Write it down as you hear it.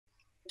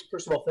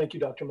First of all, thank you,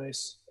 Dr.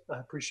 Mase. I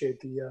appreciate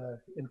the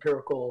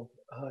empirical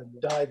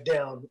dive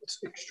down. It's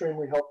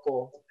extremely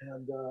helpful,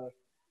 and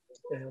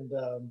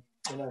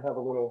I have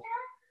a little.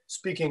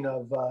 Speaking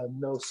of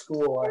no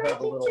school, I have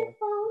a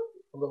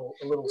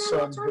little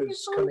son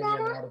who's coming in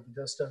out of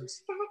the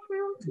distance.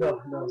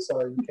 No, no,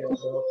 sorry, you can't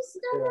go.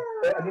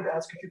 Yeah. I need to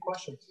ask a few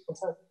questions.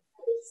 What's that?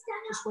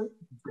 Just wait.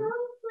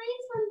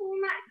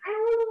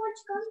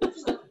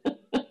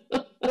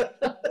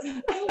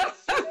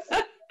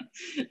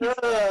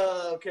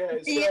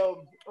 Okay,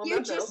 so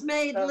you just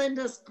made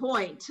Linda's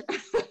point.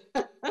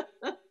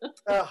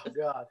 Oh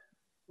God.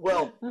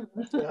 Well,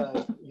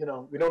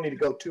 we don't need to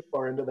go too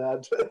far into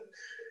that.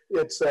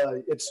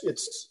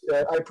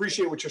 I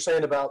appreciate what you're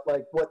saying about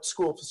like what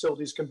school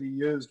facilities can be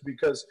used,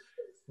 because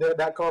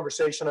that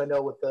conversation I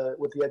know with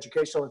the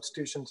educational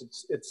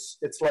institutions,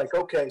 it's like,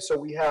 okay, so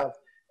we have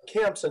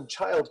camps and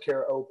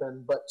childcare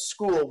open, but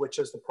school, which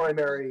is the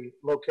primary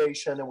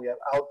location, and we have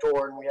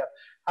outdoor, and we have,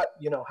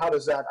 how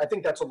does that? I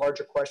think that's a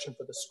larger question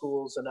for the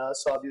schools and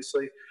us,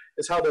 obviously,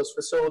 is how those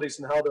facilities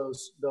and how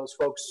those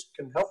folks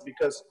can help,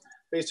 because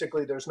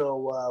basically there's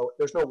no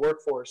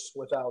workforce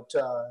without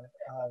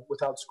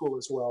school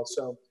as well.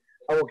 So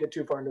I won't get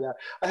too far into that.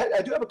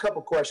 I do have a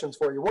couple questions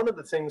for you. One of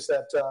the things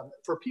that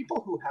for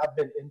people who have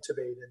been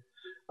intubated,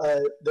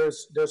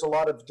 there's a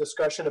lot of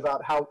discussion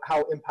about how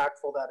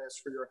impactful that is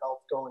for your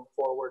health going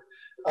forward.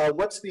 How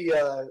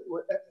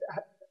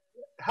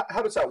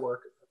does that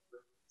work?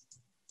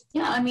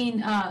 Yeah, I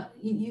mean,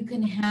 you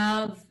can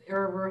have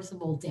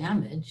irreversible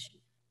damage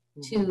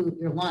to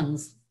your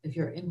lungs if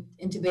you're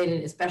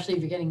intubated, especially if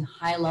you're getting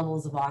high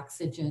levels of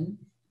oxygen.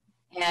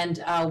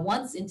 And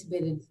once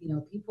intubated,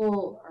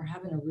 people are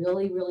having a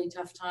really, really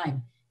tough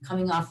time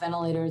coming off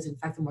ventilators. In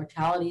fact, the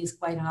mortality is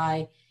quite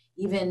high.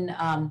 Even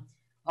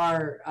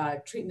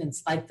our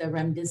treatments like the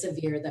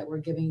remdesivir that we're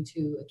giving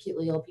to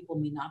acutely ill people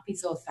may not be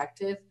so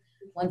effective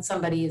once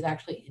somebody is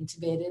actually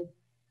intubated.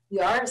 We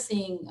are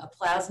seeing a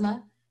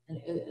plasma,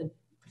 a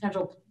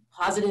potential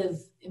positive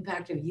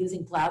impact of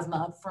using plasma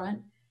up front.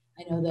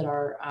 I know that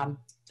our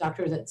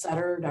doctors at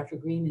Sutter, Dr.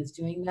 Green, is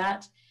doing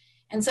that.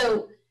 And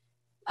so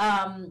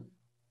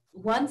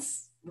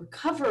once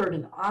recovered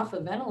and off a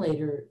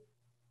ventilator,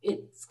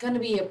 it's going to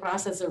be a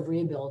process of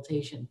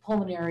rehabilitation,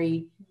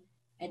 pulmonary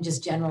and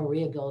just general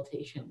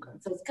rehabilitation.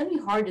 So it's going to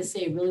be hard to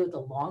say really what the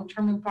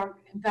long-term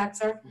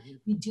impacts are. Mm-hmm.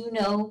 We do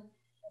know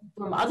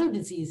from other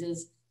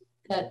diseases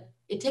that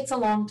it takes a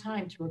long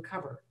time to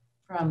recover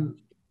from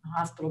the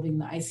hospital, being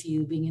the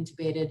ICU, being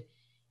intubated,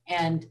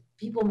 and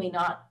people may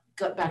not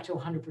get back to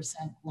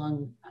 100%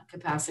 lung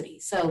capacity.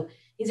 So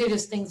these are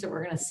just things that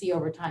we're going to see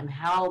over time.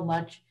 How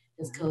much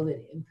does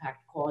COVID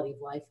impact quality of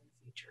life in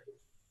the future?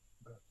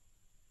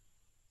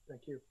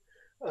 Thank you.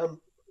 I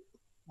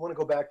want to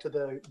go back to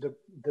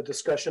the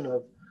discussion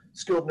of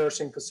skilled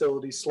nursing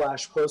facilities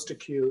 /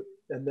 post-acute,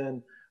 and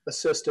then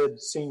assisted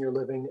senior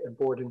living and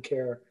board and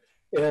care.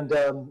 And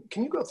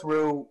can you go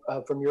through,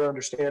 from your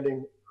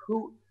understanding,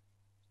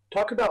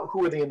 talk about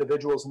who are the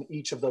individuals in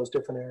each of those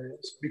different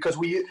areas? Because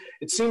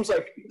it seems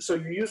like, so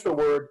you use the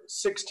word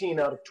 16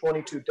 out of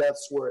 22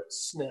 deaths were at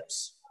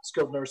SNFs,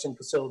 skilled nursing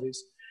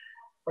facilities.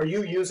 Are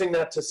you using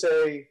that to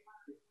say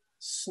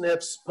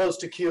SNFs,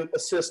 post-acute,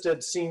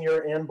 assisted,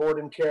 senior, and board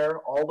and care,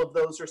 all of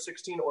those are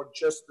 16, or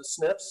just the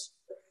SNFs?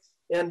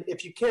 And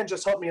if you can,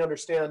 just help me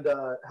understand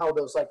how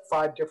those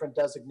 5 different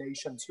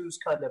designations, who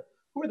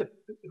are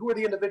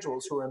the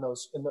individuals who are in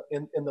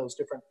those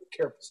different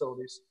care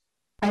facilities?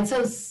 And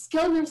so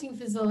skilled nursing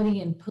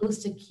facility and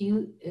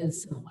post-acute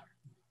is similar,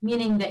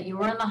 meaning that you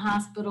were in the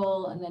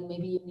hospital and then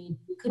maybe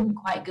you couldn't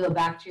quite go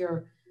back to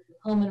your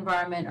home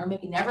environment, or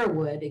maybe never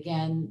would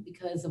again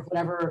because of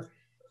whatever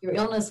your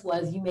illness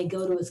was. You may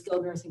go to a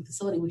skilled nursing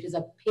facility, which is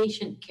a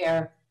patient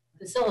care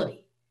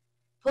facility.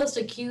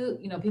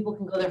 Post-acute, people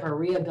can go there for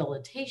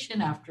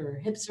rehabilitation after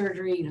hip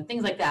surgery,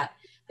 things like that.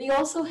 But you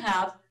also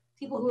have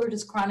people who are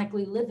just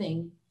chronically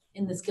living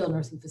in the skilled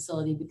nursing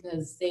facility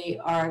because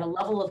they are at a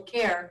level of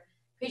care,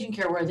 patient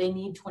care, where they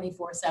need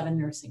 24/7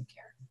 nursing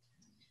care.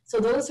 So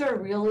those are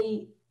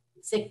really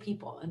sick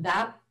people, and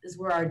that is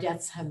where our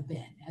deaths have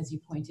been, as you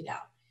pointed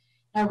out.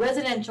 Now,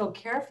 residential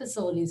care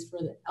facilities for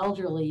the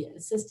elderly,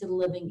 assisted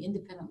living,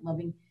 independent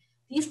living,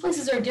 these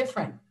places are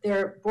different.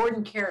 They're board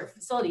and care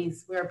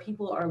facilities where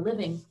people are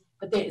living,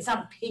 but it's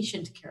not a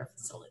patient care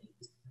facility.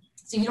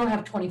 So you don't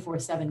have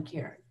 24/7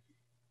 care.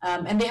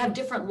 And they have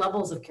different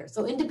levels of care.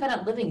 So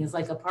independent living is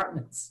like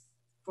apartments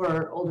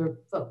for older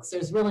folks.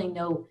 There's really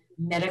no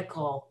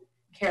medical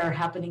care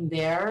happening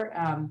there.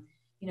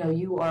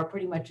 You are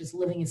pretty much just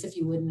living as if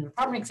you would in an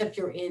apartment, except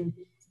you're in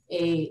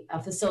a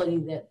facility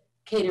that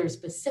caters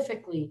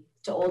specifically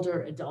to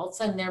older adults.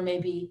 And there may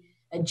be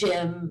a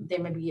gym, there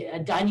may be a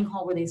dining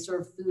hall where they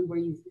serve food, where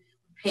you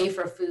pay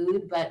for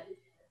food, but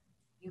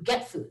you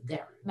get food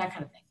there, that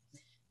kind of thing.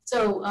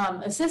 So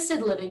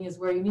assisted living is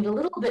where you need a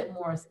little bit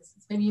more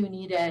assistance. Maybe you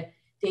need a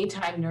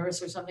daytime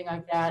nurse or something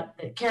like that,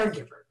 a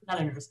caregiver, not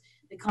a nurse,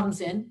 that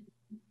comes in,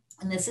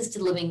 and the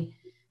assisted living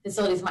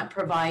facilities might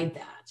provide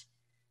that.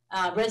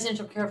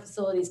 Residential care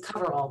facilities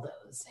cover all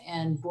those,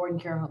 and board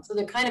and care homes. So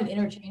they're kind of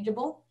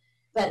interchangeable.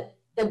 But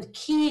the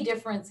key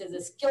difference is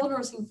a skilled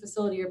nursing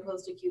facility or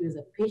post-acute is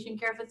a patient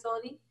care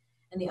facility,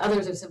 and the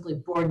others are simply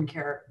board and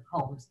care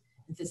homes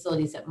and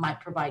facilities that might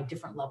provide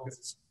different levels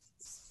of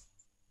services,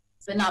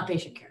 but not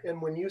patient care.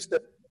 And when you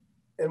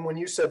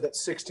said that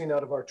 16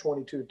 out of our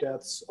 22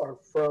 deaths are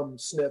from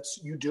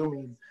SNFs, you do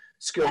mean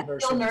skilled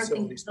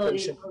nursing facilities,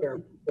 patient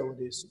care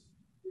facilities.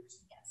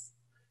 Yes.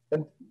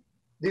 And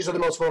these are the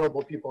most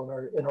vulnerable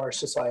people in our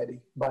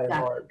society, by and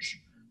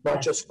large, not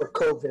just for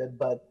COVID,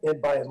 but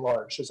by and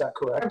large. Is that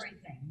correct?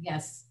 Everything,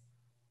 yes.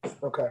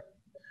 Okay.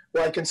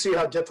 Well, I can see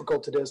how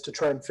difficult it is to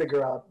try and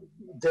figure out.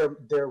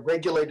 They're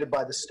regulated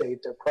by the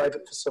state. They're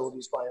private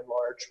facilities by and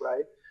large,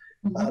 right?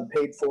 Mm-hmm.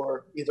 Paid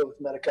for either with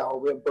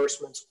Medi-Cal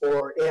reimbursements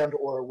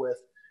or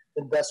with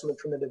investment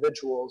from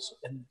individuals.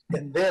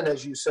 And then,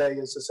 as you say,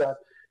 is that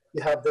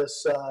you have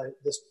this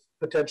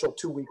potential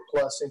 2-week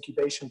plus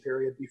incubation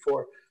period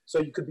before. So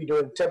you could be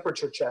doing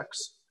temperature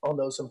checks on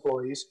those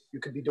employees. You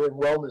could be doing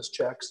wellness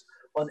checks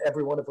on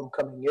every one of them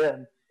coming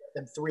in,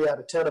 and 3 out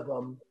of 10 of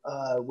them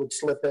would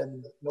slip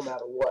in no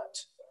matter what,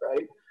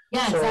 right?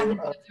 Yeah, so, exactly.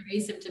 They're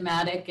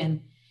asymptomatic,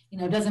 and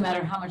it doesn't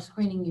matter how much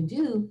screening you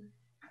do.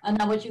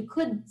 Now, what you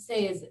could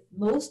say is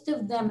most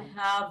of them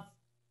have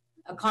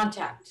a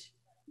contact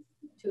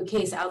to a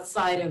case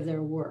outside of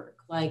their work,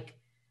 like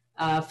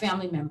a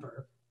family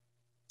member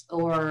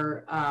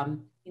or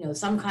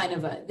some kind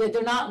of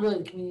they're not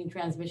really community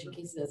transmission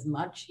cases as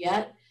much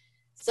yet.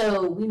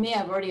 So we may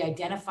have already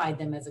identified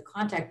them as a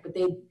contact, but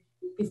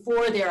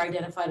before they're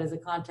identified as a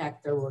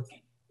contact, they're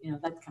working,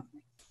 that kind of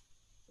thing.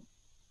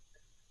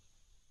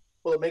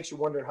 Well, it makes you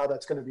wonder how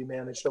that's going to be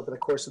managed over the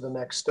course of the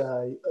next,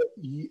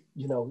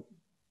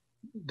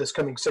 this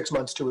coming 6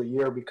 months to a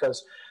year,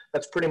 because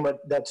that's pretty much,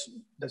 that's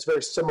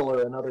very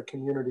similar in other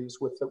communities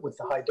with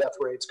the high death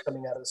rates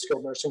coming out of the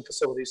skilled nursing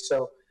facilities.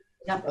 So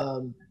yeah.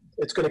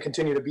 It's going to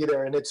continue to be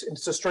there. And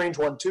it's a strange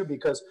one too,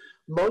 because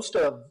most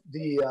of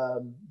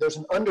there's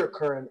an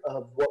undercurrent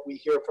of what we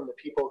hear from the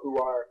people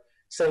who are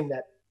saying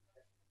that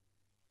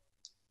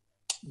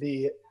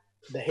the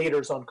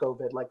haters on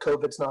COVID, like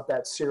COVID's not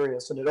that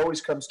serious. And it always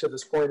comes to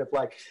this point of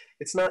like,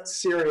 it's not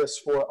serious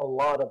for a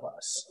lot of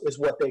us is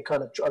what they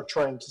kind of are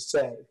trying to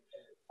say.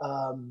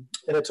 And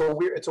it's a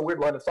weird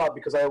line of thought,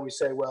 because I always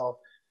say, well,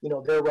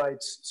 their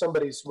rights,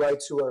 somebody's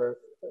rights who are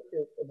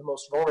the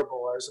most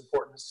vulnerable are as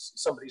important as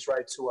somebody's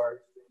rights who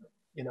are,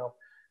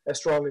 as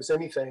strong as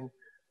anything.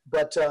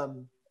 But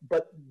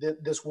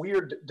this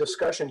weird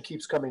discussion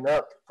keeps coming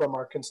up from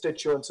our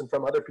constituents and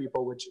from other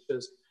people, which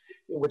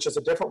is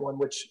a different one,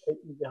 which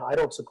I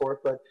don't support.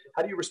 But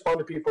how do you respond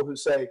to people who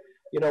say,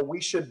 we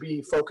should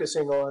be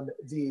focusing on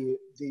the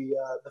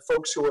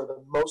folks who are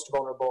the most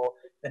vulnerable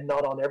and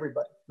not on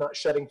everybody, not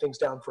shutting things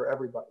down for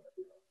everybody?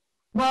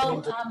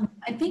 Well,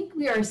 I think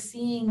we are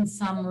seeing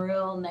some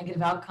real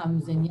negative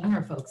outcomes in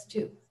younger folks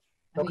too.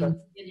 I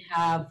mean, we did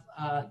have,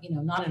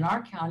 not in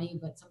our county,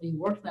 but somebody who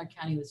worked in our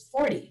county who was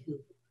 40 who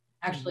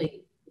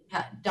actually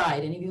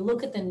died. And if you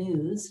look at the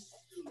news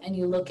and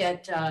you look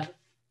at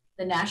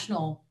the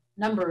national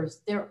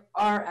numbers, there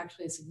are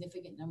actually a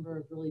significant number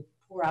of really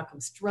poor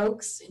outcomes.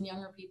 Strokes in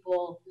younger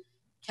people,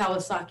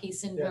 Kawasaki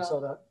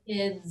syndrome,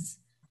 kids.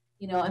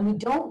 And we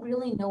don't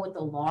really know what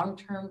the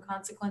long-term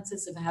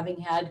consequences of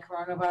having had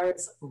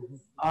coronavirus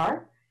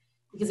are,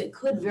 because it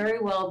could very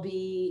well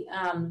be,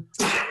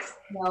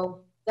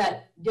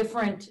 that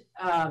different,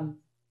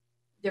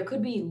 there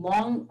could be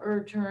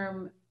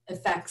longer-term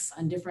effects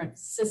on different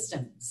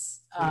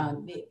systems,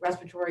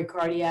 respiratory,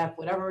 cardiac,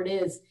 whatever it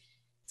is.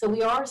 So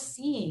we are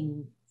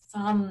seeing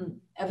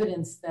some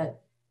evidence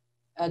that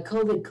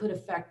COVID could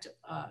affect,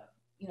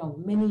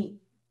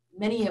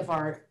 many of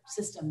our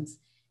systems,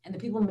 and the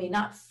people may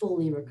not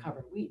fully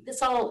recover.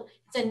 It's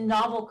a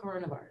novel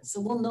coronavirus, so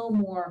we'll know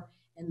more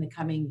in the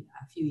coming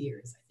few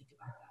years, I think,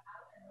 about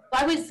that.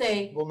 But I would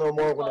say we'll know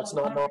more when it's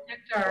not known.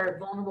 Protect our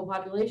vulnerable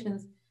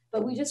populations,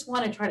 but we just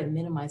want to try to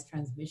minimize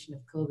transmission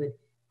of COVID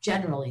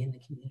generally in the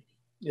community.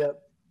 Yeah.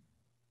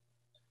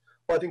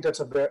 Well, I think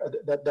that's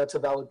a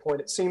valid point.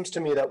 It seems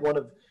to me that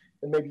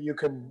and maybe you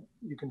can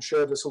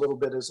share this a little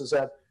bit, is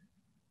that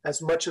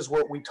as much as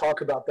what we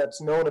talk about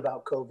that's known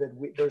about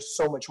COVID, there's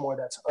so much more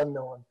that's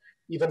unknown.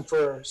 Even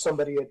for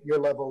somebody at your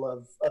level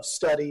of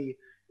study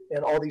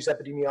and all these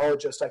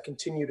epidemiologists, I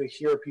continue to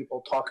hear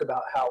people talk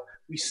about how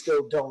we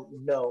still don't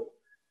know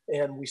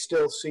and we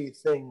still see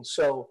things.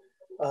 So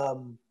I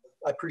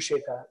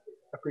appreciate that.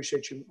 I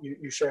appreciate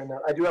you sharing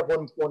that. I do have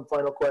one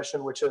final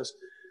question, which is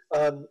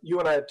you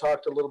and I had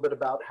talked a little bit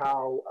about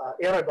how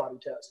antibody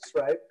tests,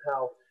 right?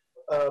 How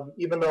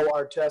even though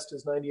our test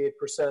is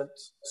 98%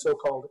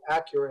 so-called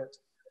accurate,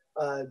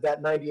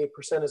 that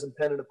 98% is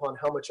dependent upon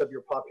how much of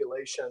your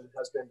population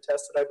has been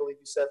tested. I believe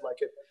you said like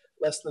if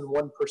less than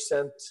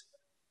 1%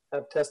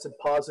 have tested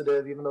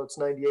positive, even though it's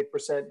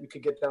 98%, you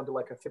could get down to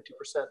like a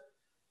 50%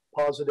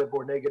 positive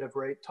or negative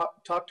rate.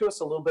 Talk to us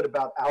a little bit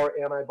about our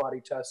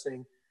antibody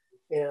testing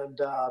and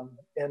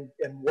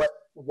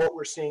what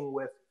we're seeing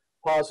with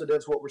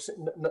positives, what we're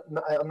seeing?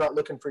 I'm not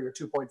looking for your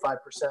 2.5%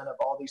 of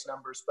all these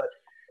numbers, but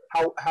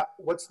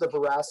what's the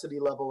veracity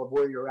level of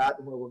where you're at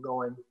and where we're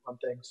going on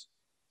things?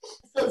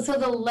 So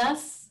the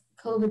less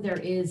COVID there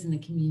is in the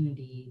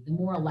community, the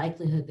more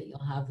likelihood that you'll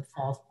have the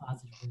false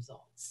positive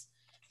results.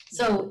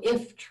 So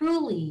if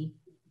truly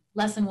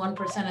less than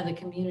 1% of the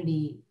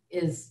community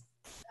has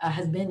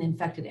been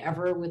infected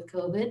ever with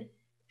COVID,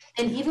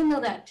 and even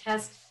though that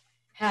test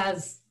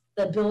has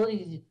the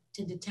ability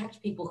to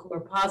detect people who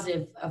are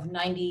positive of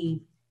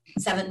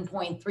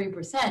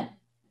 97.3%,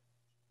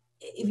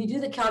 if you do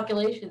the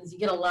calculations, you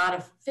get a lot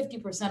of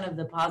 50% of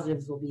the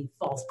positives will be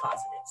false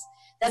positives.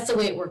 That's the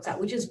way it works out,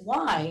 which is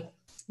why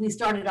we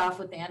started off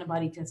with the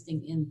antibody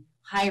testing in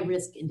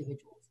high-risk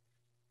individuals,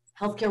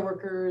 healthcare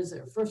workers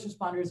or first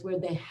responders where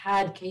they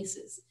had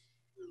cases.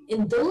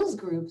 In those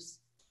groups,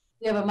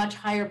 we have a much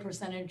higher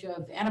percentage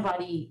of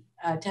antibody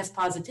test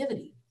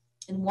positivity.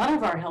 In one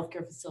of our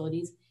healthcare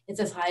facilities, it's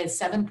as high as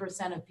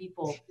 7% of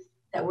people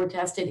that were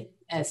tested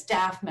as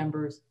staff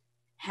members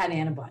had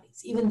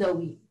antibodies, even though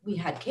we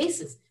had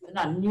cases, but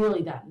not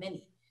nearly that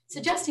many,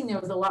 suggesting there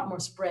was a lot more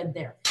spread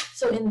there.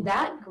 So in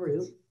that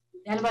group,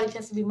 the antibody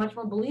test would be much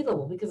more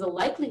believable because the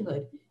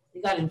likelihood they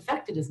got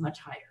infected is much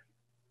higher,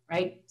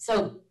 right?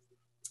 So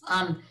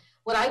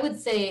what I would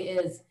say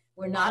is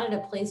we're not at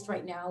a place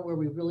right now where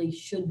we really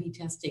should be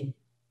testing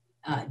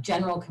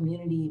general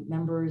community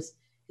members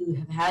who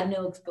have had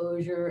no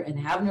exposure and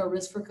have no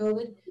risk for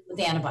COVID with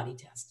the antibody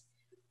test.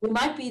 We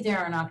might be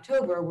there in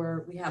October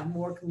where we have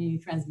more community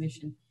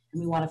transmission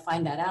and we want to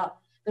find that out.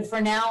 But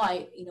for now,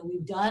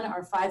 we've done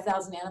our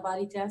 5,000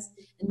 antibody tests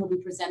and we'll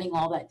be presenting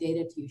all that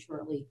data to you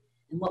shortly.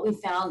 And what we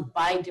found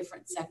by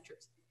different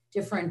sectors,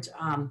 different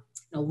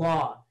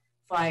law,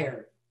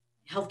 fire,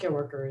 healthcare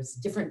workers,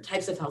 different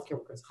types of healthcare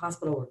workers,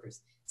 hospital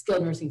workers,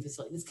 skilled nursing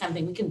facilities, this kind of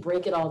thing. We can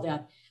break it all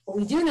down. What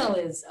we do know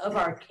is of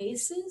our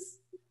cases,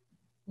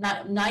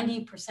 not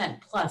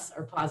 90% plus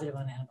are positive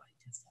on antibody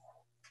testing,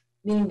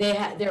 meaning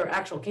their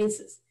actual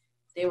cases.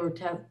 They were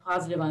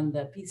positive on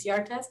the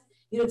PCR test.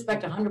 You'd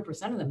expect 100%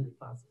 of them to be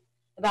positive.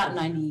 About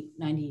 90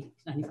 to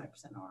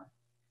 95% are.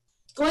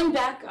 Going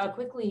back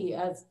quickly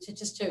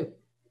just to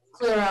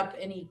clear up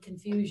any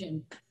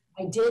confusion,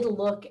 I did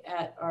look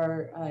at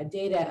our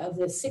data. Of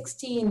the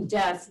 16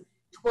 deaths,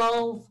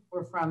 12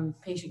 were from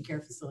patient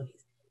care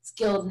facilities,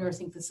 skilled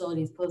nursing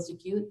facilities,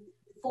 post-acute.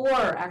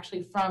 4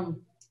 actually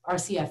from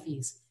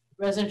RCFEs,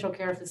 residential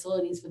care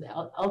facilities for the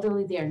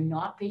elderly. They are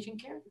not patient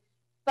care,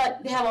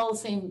 but they have all the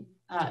same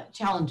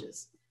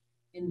challenges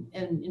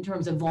in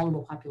terms of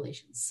vulnerable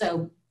populations.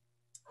 So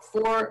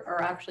 4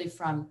 are actually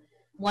from,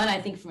 one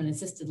I think from an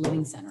assisted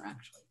living center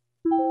actually.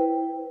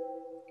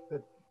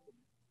 Good.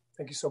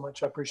 Thank you so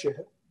much. I appreciate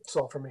it. That's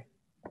all for me.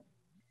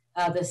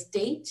 The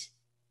state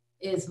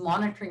is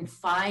monitoring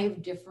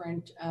 5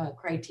 different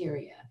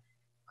criteria.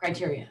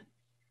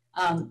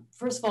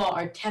 First of all,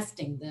 our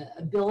testing, the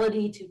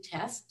ability to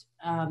test,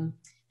 and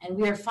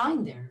we are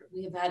fine there.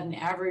 We have had an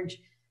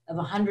average of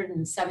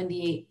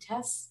 178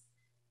 tests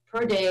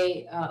per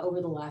day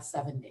over the last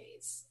 7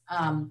 days.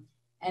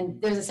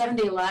 And there's a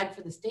 7-day lag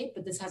for the state,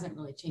 but this hasn't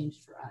really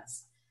changed for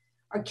us.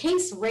 Our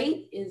case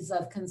rate is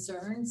of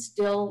concern,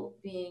 still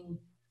being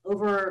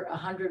over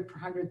 100 per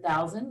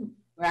 100,000.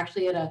 We're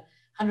actually at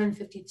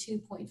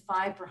 152.5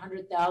 per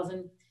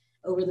 100,000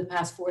 over the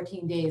past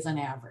 14 days on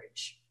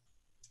average.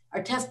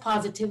 Our test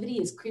positivity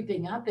is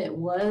creeping up. It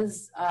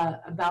was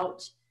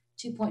about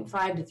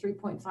 2.5 to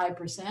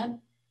 3.5%,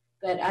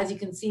 but as you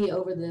can see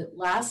over the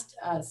last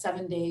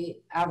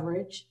 7-day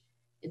average,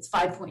 it's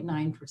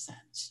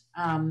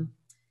 5.9%.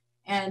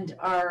 And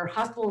our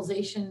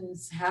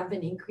hospitalizations have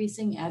been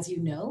increasing, as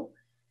you know.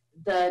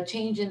 The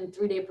change in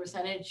 3-day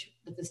percentage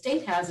that the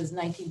state has is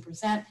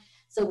 19%,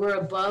 so we're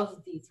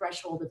above the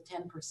threshold of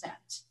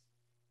 10%.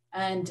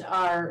 And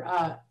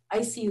our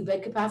ICU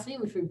bed capacity,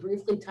 which we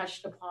briefly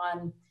touched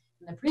upon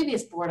in the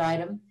previous board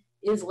item,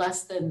 is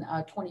less than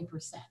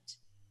 20%.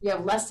 We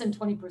have less than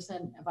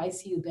 20% of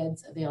ICU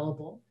beds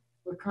available.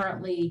 We're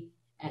currently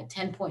at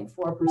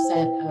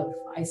 10.4% of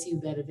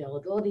ICU bed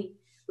availability.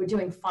 We're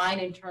doing fine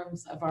in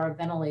terms of our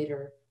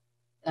ventilator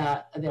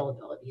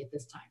availability at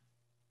this time.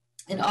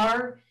 And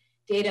our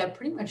data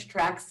pretty much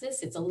tracks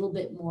this. It's a little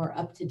bit more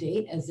up to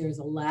date as there's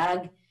a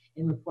lag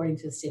in reporting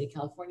to the state of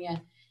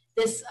California.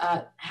 This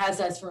has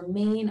us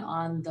remain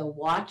on the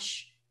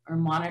watch or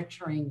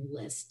monitoring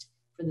list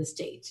for the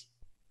state.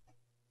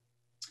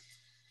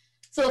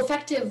 So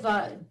effective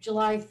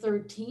July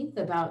 13th,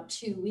 about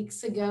 2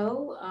 weeks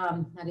ago,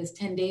 that is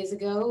 10 days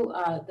ago,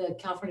 the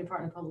California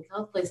Department of Public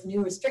Health placed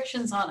new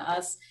restrictions on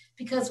us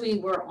because we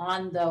were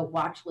on the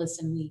watch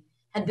list and we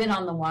had been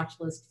on the watch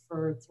list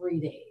for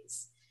 3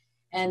 days.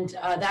 And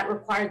that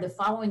required the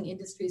following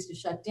industries to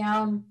shut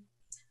down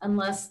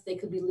unless they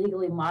could be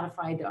legally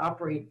modified to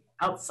operate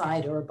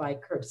outside or by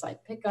curbside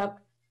pickup.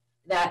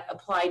 That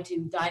applied to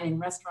dine-in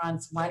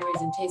restaurants,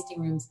 wineries and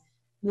tasting rooms,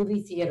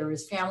 movie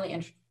theaters, family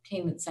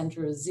entertainment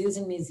centers, zoos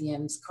and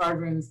museums,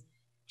 card rooms,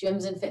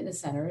 gyms and fitness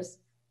centers,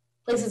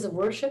 places of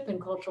worship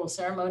and cultural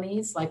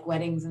ceremonies like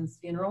weddings and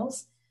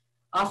funerals,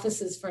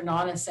 offices for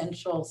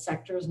non-essential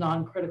sectors,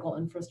 non-critical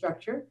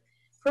infrastructure,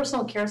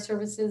 personal care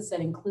services that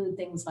include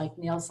things like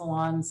nail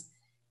salons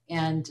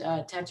and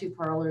tattoo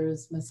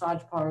parlors,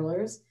 massage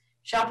parlors,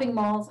 shopping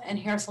malls, and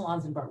hair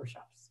salons and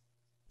barbershops.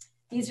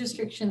 These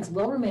restrictions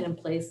will remain in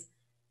place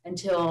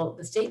until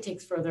the state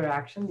takes further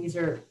action. These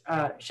are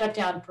shut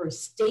down per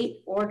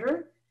state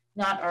order,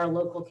 not our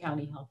local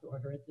county health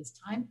order at this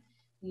time.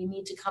 We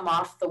need to come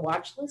off the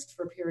watch list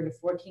for a period of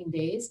 14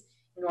 days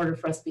in order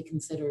for us to be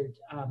considered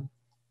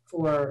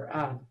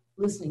for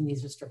loosening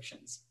these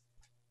restrictions.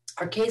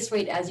 Our case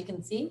rate, as you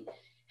can see,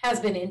 has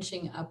been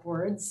inching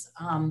upwards.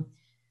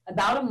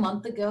 About a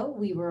month ago,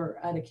 we were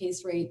at a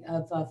case rate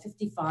of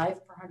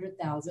 55 per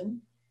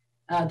 100,000.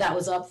 That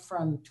was up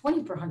from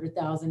 20 per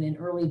 100,000 in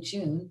early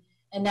June.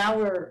 And now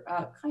we're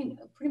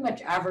pretty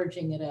much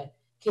averaging at a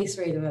case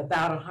rate of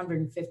about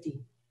 150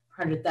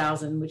 per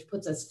 100,000, which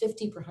puts us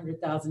 50 per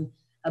 100,000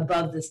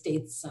 above the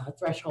state's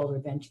threshold or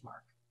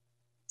benchmark.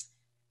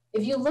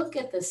 If you look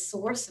at the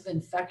source of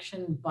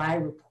infection by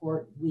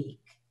report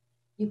week,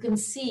 you can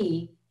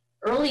see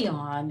early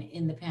on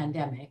in the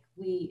pandemic,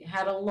 we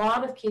had a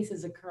lot of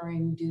cases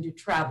occurring due to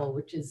travel,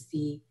 which is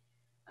the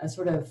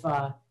sort of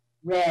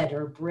red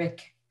or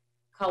brick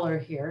color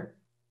here.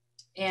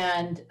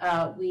 And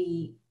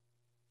we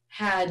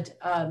had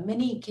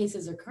many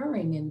cases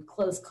occurring in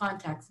close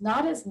contacts,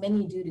 not as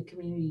many due to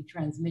community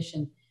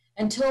transmission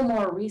until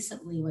more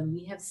recently when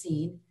we have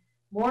seen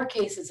more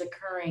cases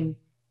occurring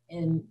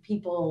in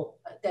people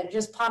that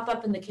just pop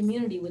up in the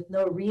community with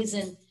no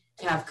reason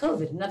to have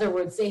COVID. In other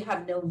words, they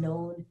have no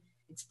known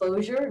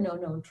exposure, no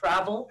known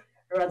travel,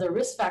 or other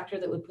risk factor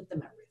that would put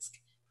them at risk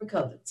for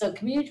COVID. So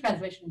community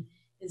transmission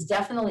is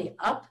definitely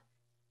up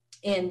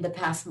in the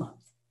past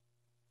month.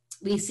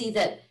 We see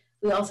that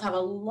we also have a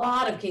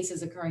lot of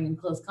cases occurring in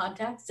close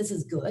contacts. This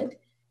is good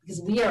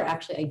because we are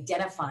actually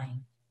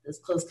identifying those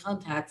close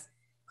contacts,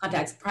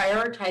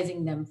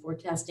 prioritizing them for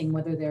testing,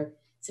 whether they're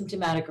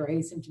symptomatic or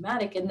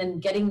asymptomatic, and then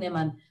getting them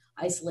on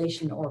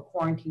isolation or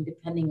quarantine,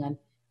 depending on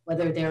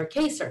whether they're a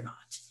case or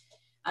not.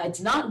 It's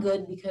not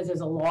good because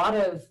there's a lot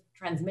of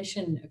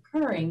transmission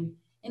occurring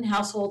in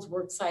households,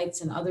 work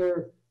sites, and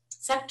other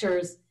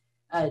sectors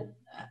of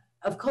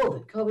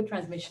COVID. COVID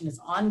transmission is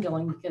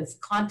ongoing because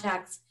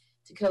contacts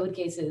to COVID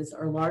cases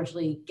are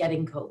largely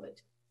getting COVID.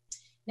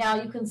 Now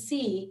you can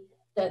see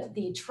that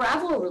the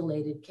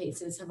travel-related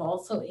cases have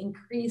also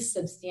increased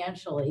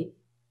substantially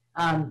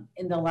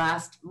in the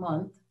last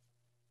month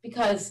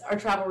because our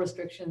travel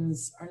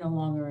restrictions are no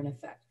longer in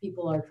effect.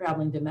 People are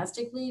traveling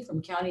domestically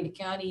from county to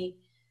county,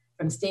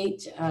 from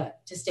state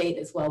to state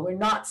as well. We're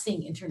not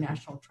seeing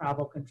international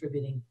travel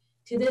contributing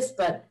to this,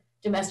 but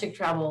domestic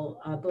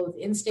travel, both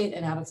in-state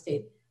and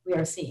out-of-state, we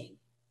are seeing.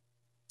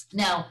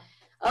 Now,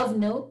 of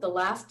note, the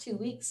last 2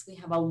 weeks, we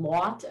have a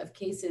lot of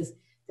cases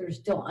that are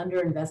still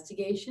under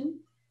investigation.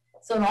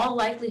 So in all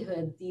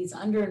likelihood, these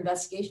under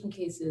investigation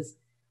cases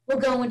will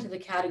go into the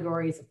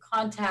categories of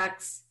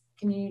contacts,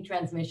 community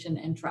transmission,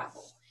 and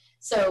travel.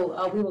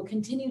 So we will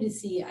continue to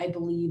see, I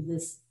believe,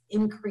 this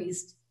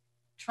increased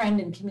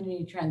trend in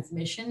community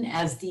transmission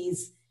as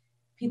these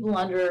people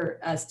under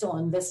still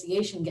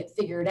investigation get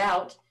figured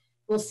out.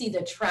 We'll see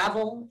the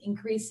travel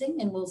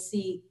increasing, and we'll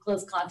see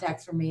close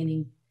contacts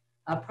remaining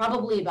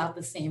probably about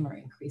the same or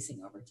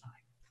increasing over time.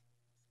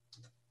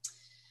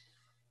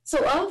 So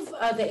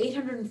of the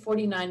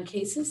 849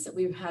 cases that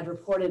we've had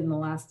reported in the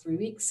last 3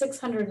 weeks,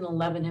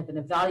 611 have been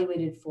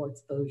evaluated for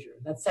exposure.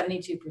 That's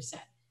 72%.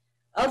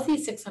 Of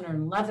these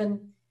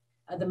 611,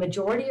 the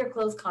majority are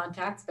close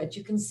contacts, but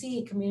you can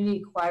see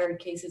community-acquired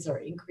cases are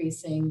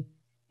increasing,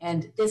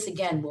 and this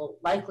again will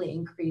likely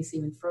increase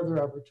even further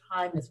over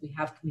time as we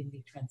have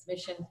community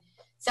transmission.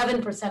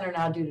 7% are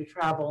now due to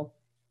travel,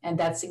 and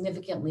that's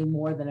significantly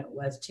more than it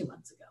was 2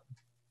 months ago.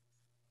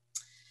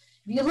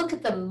 If you look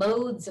at the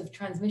modes of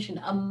transmission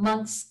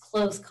amongst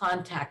close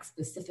contacts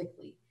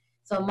specifically,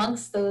 so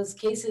amongst those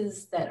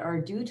cases that are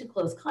due to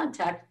close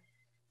contact,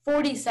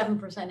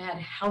 47% had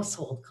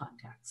household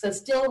contact. So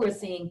still we're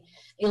seeing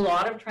a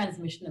lot of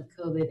transmission of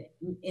COVID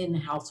in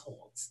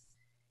households.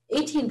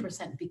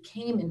 18%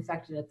 became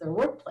infected at their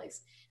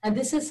workplace. And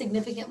this is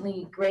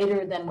significantly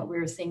greater than what we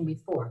were seeing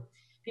before.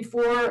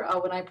 Before,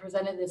 when I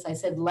presented this, I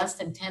said less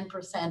than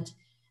 10%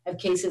 of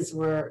cases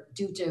were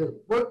due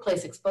to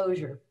workplace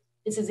exposure.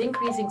 This is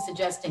increasing,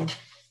 suggesting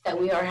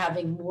that we are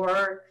having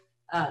more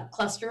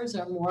clusters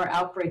or more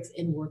outbreaks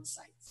in work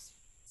sites.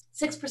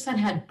 6%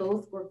 had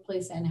both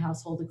workplace and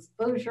household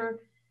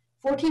exposure.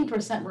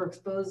 14% were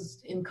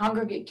exposed in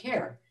congregate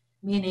care,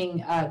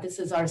 meaning this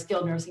is our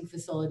skilled nursing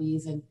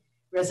facilities and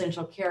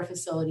residential care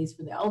facilities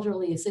for the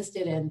elderly,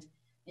 assisted and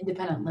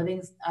independent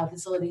living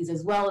facilities,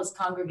 as well as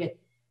congregate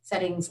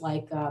settings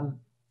like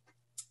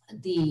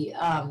the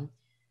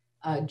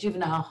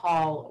juvenile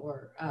hall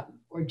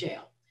or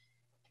jail.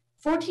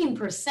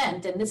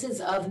 14%, and this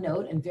is of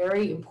note and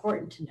very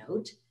important to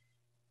note,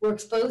 were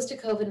exposed to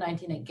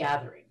COVID-19 at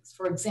gatherings.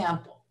 For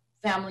example,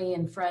 family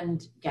and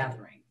friend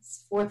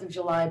gatherings, 4th of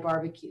July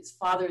barbecues,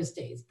 Father's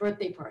Days,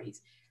 birthday parties,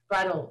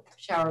 bridal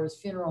showers,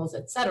 funerals,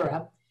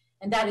 etc.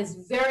 And that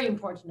is very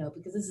important to know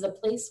because this is a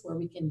place where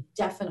we can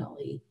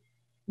definitely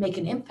make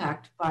an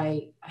impact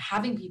by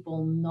having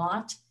people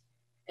not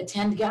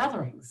attend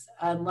gatherings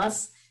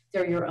unless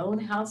they're your own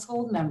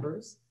household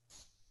members.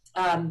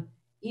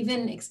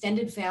 Even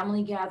extended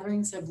family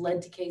gatherings have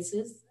led to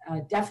cases.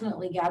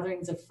 Definitely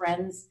gatherings of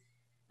friends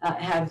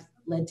have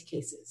led to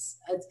cases.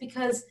 It's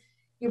because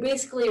you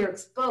basically are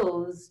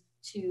exposed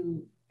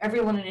to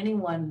everyone and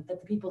anyone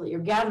that the people that you're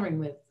gathering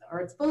with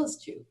are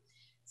exposed to.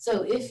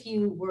 So if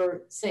you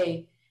were,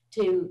 say,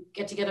 to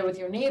get together with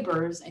your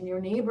neighbors and your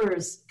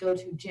neighbors go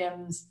to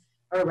gyms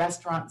or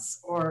restaurants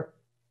or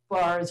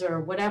bars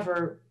or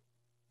whatever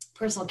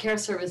personal care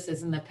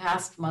services in the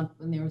past month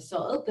when they were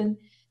still open,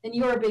 then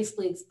you are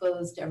basically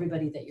exposed to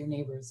everybody that your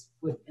neighbors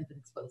would have been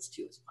exposed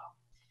to as well.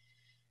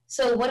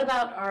 So what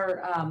about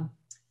our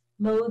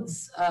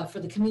modes for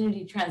the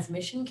community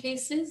transmission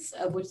cases,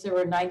 of which there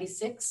were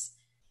 96?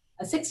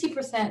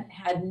 60%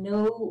 had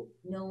no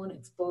known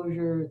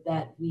exposure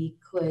that we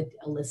could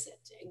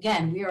elicit.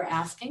 Again, we are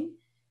asking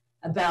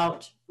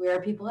about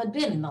where people had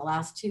been in the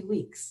last 2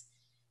 weeks.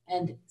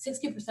 And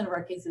 60% of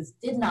our cases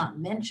did not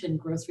mention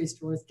grocery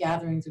stores,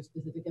 gatherings, or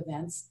specific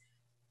events,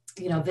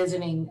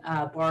 visiting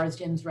bars,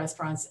 gyms,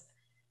 restaurants,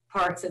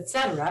 parks,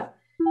 etc.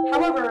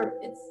 However,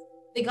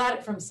 they got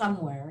it from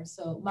somewhere,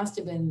 so it must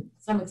have been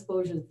some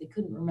exposure that they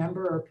couldn't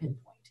remember or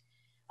pinpoint.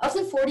 Of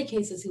the 40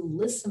 cases who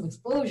list some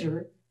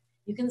exposure,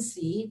 you can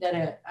see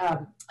that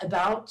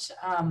about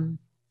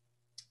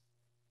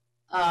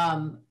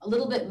a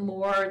little bit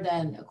more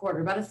than a quarter,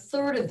 about a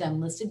third of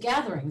them listed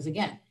gatherings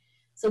again.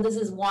 So this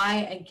is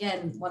why,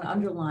 again, want to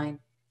underline,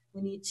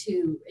 we need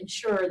to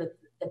ensure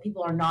that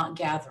people are not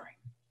gathering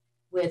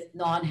with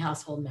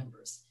non-household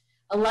members.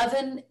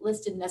 11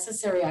 listed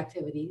necessary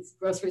activities: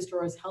 grocery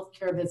stores,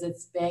 healthcare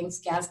visits, banks,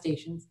 gas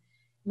stations.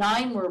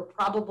 9 were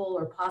probable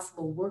or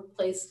possible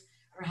workplace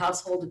or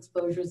household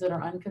exposures that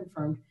are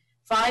unconfirmed.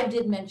 5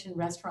 did mention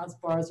restaurants,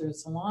 bars, or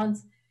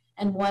salons,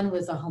 and 1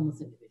 was a homeless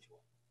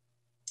individual.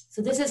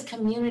 So this is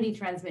community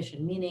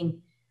transmission,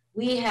 meaning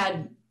we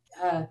had,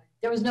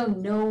 there was no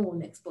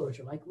known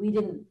exposure. Like we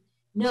didn't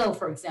know,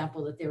 for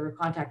example, that they were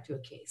contact to a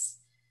case,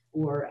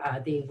 or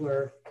they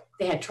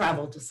had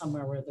traveled to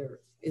somewhere where there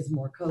is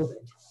more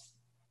COVID.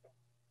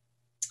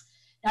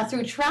 Now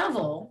through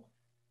travel,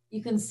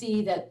 you can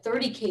see that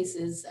 30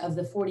 cases of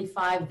the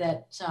 45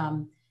 that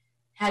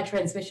had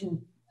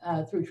transmission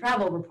through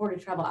travel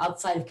reported travel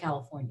outside of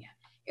California.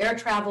 Air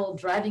travel,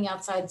 driving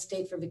outside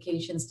state for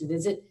vacations to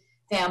visit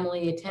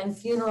family, attend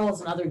funerals,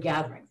 and other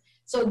gatherings.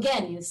 So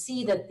again, you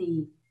see that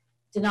the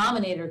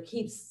denominator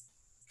keeps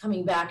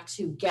coming back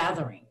to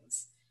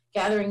gatherings.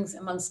 Gatherings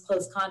amongst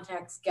close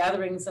contacts,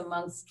 gatherings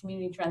amongst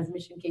community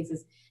transmission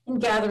cases,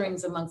 and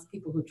gatherings amongst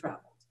people who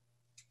traveled.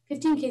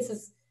 15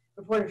 cases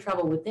reported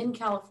travel within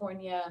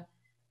California.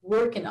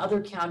 Work in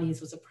other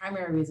counties was a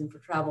primary reason for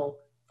travel,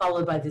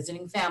 followed by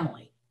visiting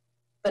family,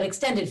 but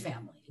extended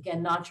family,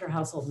 again, not your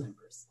household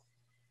members.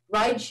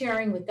 Ride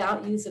sharing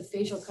without use of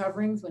facial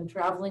coverings when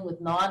traveling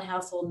with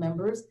non-household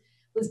members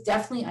was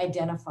definitely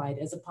identified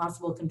as a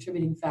possible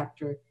contributing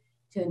factor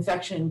to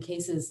infection in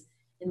cases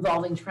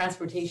involving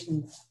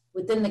transportation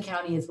within the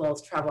county as well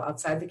as travel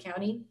outside the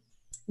county,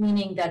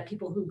 meaning that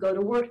people who go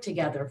to work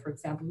together, for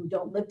example, who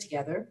don't live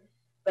together,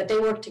 but they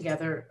work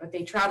together, but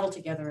they travel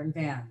together in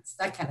vans,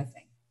 that kind of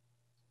thing.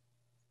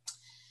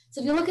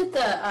 So if you look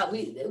at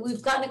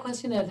we've gotten a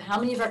question of how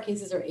many of our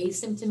cases are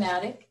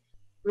asymptomatic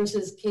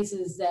versus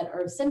cases that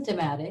are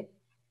symptomatic.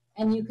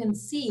 And you can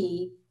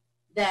see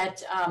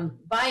that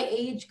by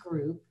age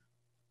group,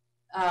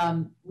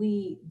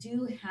 we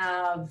do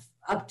have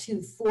up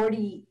to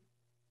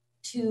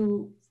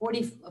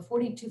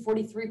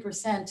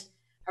 43%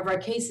 of our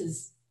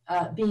cases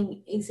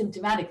being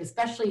asymptomatic,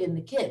 especially in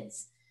the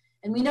kids.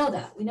 And we know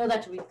that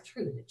to be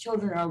true, that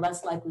children are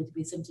less likely to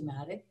be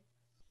symptomatic.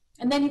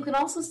 And then you can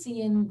also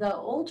see in the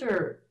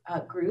older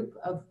group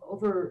of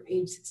over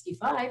age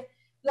 65,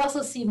 we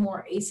also see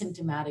more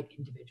asymptomatic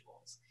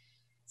individuals.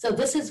 So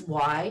this is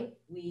why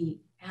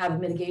we have a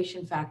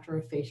mitigation factor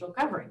of facial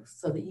coverings,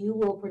 so that you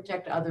will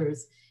protect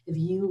others if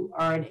you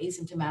are an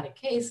asymptomatic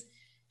case,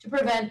 to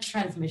prevent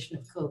transmission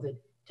of COVID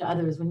to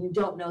others when you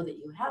don't know that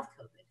you have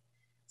COVID.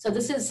 So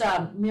this is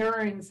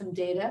mirroring some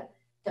data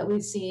that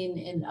we've seen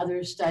in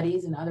other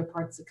studies in other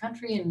parts of the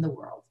country and in the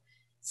world.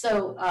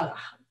 So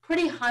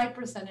pretty high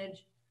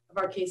percentage of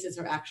our cases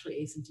are actually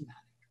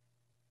asymptomatic.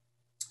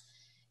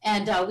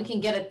 And we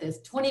can get at this.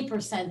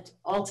 20%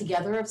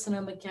 altogether of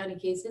Sonoma County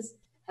cases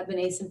have been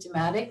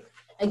asymptomatic.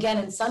 Again,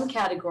 in some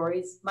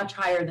categories, much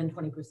higher than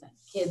 20%,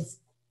 kids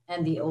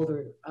and the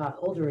older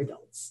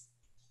adults.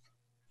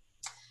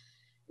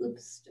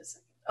 Oops, just a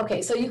second.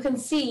 Okay, so you can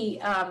see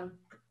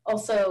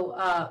also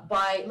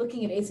by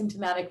looking at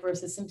asymptomatic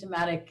versus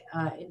symptomatic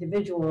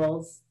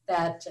individuals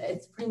that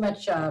it's pretty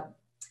much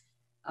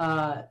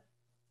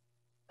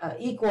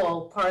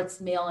equal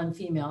parts male and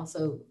female.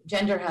 So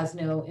gender has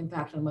no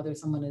impact on whether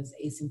someone is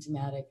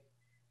asymptomatic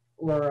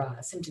or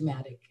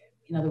symptomatic.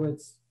 In other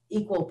words,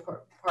 equal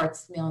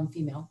parts male and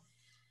female.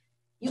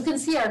 You can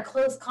see our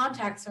close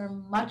contacts are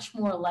much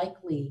more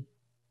likely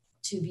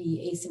to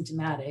be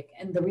asymptomatic.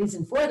 And the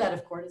reason for that,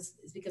 of course,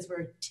 is because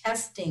we're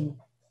testing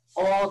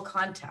all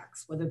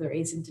contacts, whether they're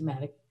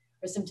asymptomatic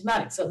or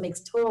symptomatic. So it makes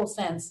total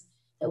sense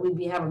that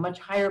we have a much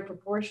higher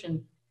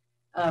proportion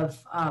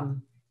of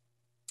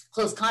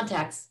close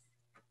contacts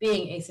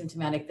being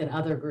asymptomatic than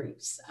other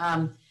groups.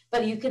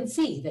 But you can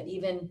see that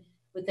even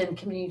within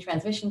community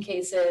transmission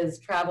cases,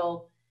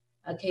 travel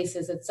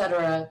cases, et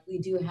cetera, we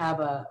do have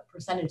a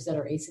percentage that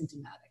are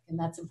asymptomatic, and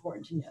that's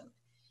important to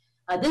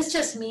note. This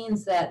just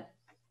means that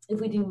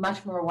if we do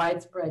much more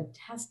widespread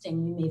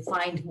testing, we may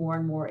find more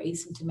and more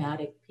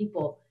asymptomatic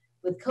people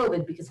with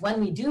COVID, because when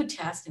we do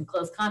test in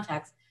close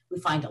contacts, we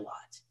find a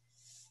lot.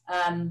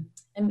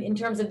 And in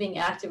terms of being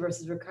active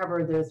versus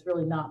recovered, there's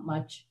really not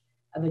much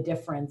of a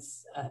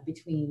difference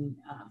between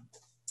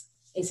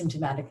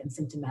asymptomatic and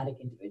symptomatic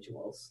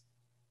individuals.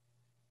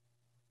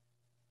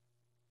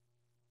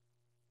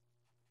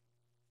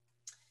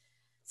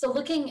 So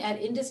looking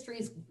at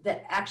industries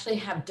that actually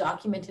have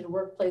documented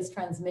workplace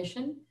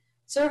transmission,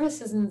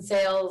 services and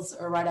sales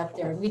are right up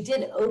there. And we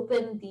did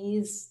open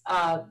these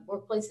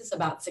workplaces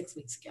about 6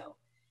 weeks ago.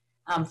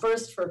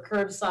 First for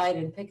curbside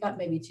and pickup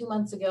maybe 2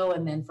 months ago,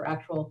 and then for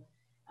actual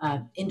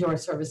indoor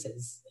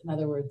services, in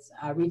other words,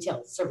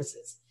 retail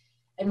services.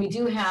 And we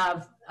do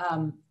have,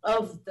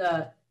 of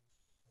the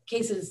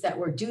cases that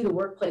were due to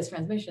workplace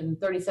transmission,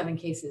 37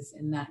 cases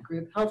in that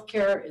group.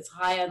 Healthcare is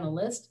high on the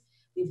list.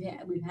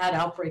 We've had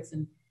outbreaks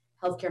in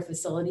healthcare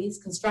facilities,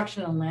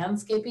 construction and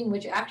landscaping,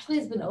 which actually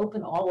has been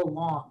open all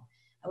along.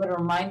 I want to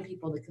remind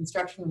people that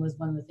construction was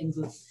one of the things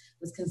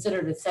was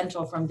considered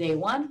essential from day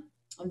one,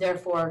 and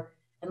therefore,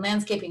 and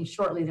landscaping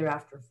shortly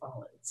thereafter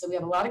followed. So we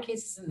have a lot of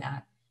cases in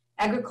that.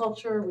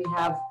 Agriculture, we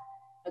have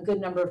a good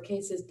number of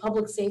cases.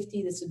 Public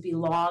safety, this would be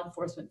law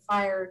enforcement,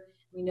 fire.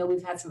 We know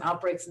we've had some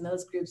outbreaks in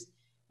those groups.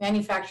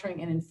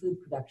 Manufacturing and in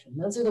food production.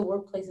 Those are the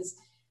workplaces,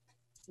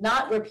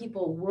 not where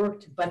people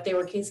worked, but they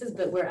were cases,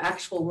 but where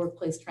actual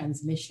workplace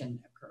transmission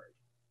occurred.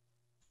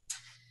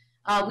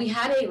 We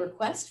had a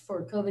request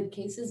for COVID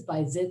cases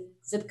by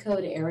zip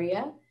code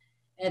area,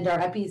 and our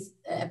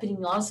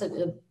epidemiologists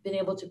have been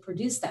able to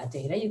produce that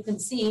data. You can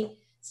see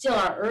still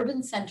our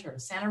urban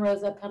centers, Santa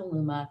Rosa,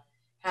 Petaluma,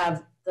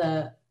 have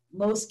the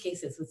most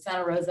cases, with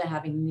Santa Rosa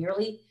having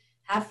nearly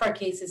half our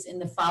cases in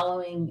the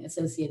following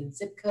associated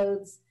zip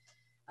codes.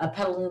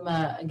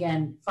 Petaluma,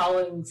 again,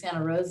 following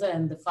Santa Rosa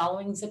and the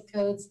following zip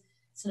codes.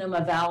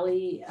 Sonoma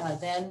Valley,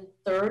 then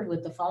third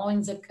with the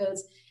following zip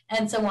codes,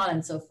 and so on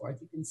and so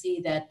forth. You can see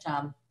that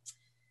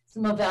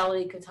Sonoma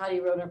Valley, Cotati,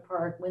 Rohnert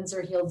Park,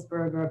 Windsor,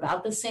 Healdsburg are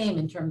about the same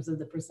in terms of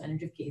the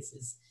percentage of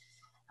cases,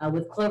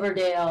 with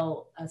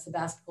Cloverdale,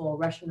 Sebastopol,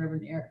 Russian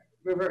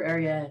River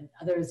area, and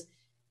others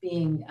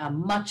being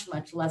much,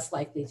 much less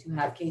likely to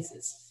have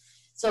cases.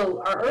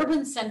 So our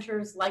urban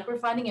centers, like we're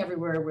finding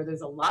everywhere, where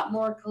there's a lot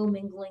more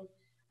commingling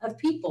of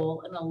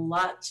people and a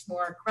lot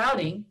more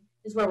crowding,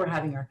 is where we're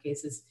having our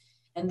cases.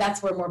 And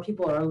that's where more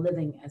people are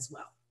living as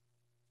well.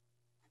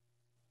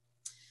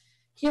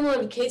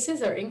 Cumulative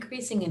cases are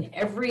increasing in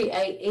every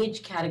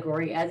age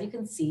category, as you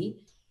can see.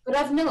 But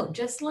of note,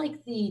 just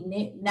like the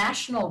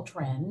national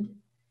trend,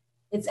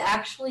 it's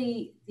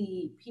actually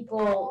the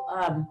people,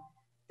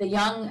 the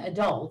young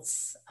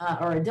adults,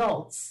 or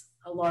adults,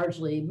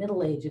 largely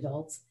middle-aged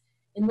adults,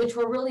 in which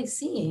we're really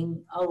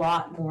seeing a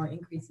lot more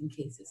increase in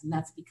cases. And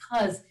that's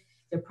because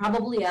they're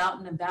probably out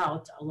and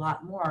about a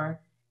lot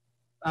more,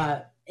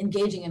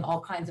 engaging in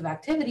all kinds of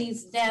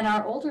activities than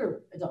our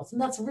older adults.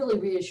 And that's really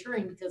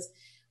reassuring, because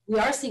we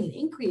are seeing an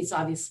increase,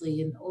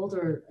 obviously, in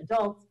older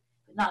adults,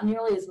 but not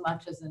nearly as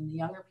much as in the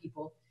younger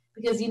people,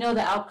 because the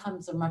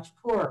outcomes are much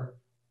poorer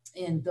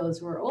in those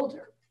who are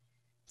older.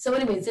 So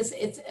anyways,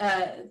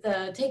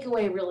 the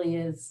takeaway really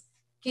is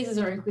cases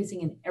are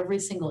increasing in every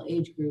single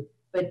age group,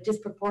 but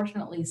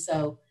disproportionately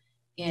so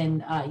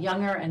in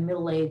younger and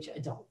middle-aged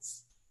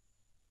adults.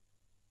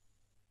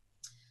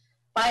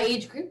 By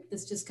age group,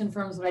 this just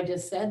confirms what I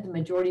just said. The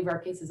majority of our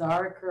cases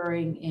are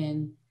occurring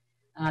in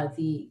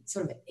the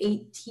sort of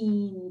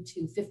 18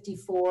 to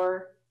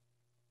 54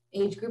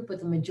 age group,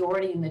 with the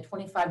majority in the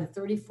 25 to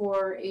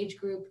 34 age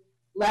group,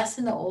 less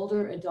in the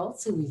older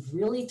adults who we've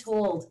really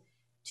told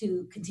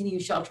to continue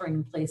sheltering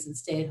in place and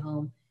stay at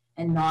home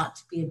and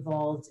not be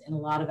involved in a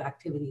lot of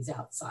activities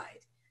outside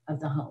of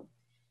the home.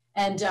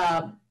 And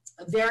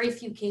very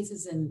few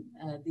cases in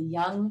the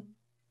young,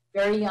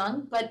 very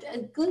young, but a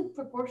good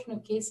proportion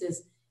of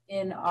cases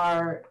in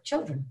our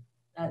children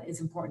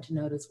is important to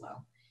note as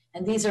well.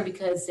 And these are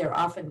because they're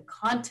often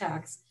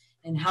contacts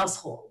in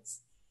households.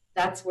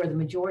 That's where the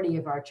majority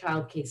of our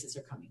child cases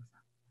are coming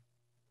from.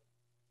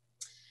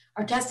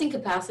 Our testing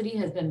capacity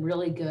has been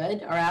really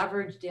good. Our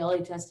average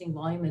daily testing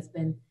volume has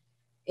been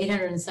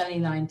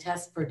 879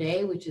 tests per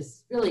day, which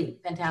is really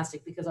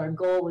fantastic, because our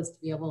goal was to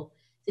be able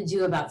to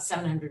do about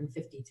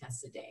 750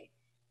 tests a day.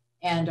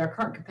 And our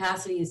current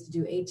capacity is to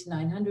do 800 to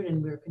 900,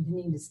 and we're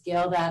continuing to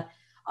scale that.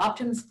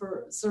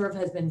 OptumServe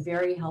has been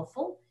very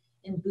helpful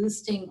in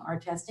boosting our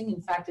testing.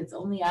 In fact, it's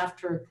only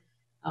after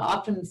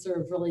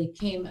OptumServe really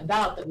came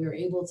about that we were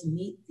able to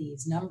meet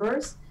these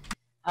numbers.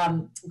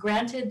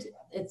 Granted,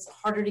 it's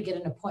harder to get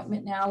an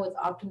appointment now with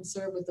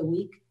OptumServe with a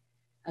week,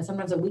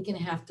 sometimes a week and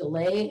a half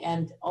delay,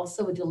 and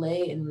also a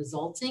delay in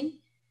resulting.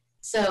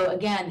 So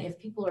again, if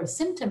people are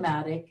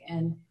symptomatic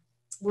and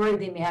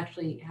worried they may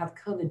actually have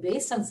COVID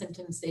based on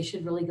symptoms, they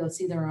should really go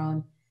see their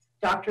own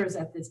doctors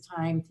at this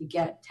time to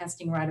get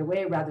testing right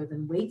away rather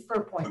than wait for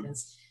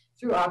appointments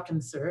through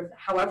OptumServe.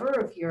 However,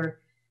 if you're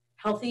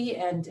healthy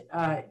and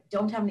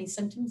don't have any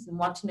symptoms and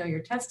want to know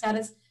your test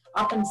status,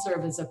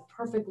 OptumServe is a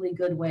perfectly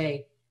good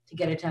way to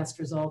get a test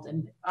result.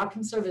 And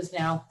OptumServe is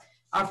now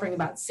offering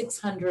about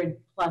 600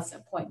 plus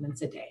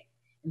appointments a day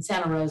in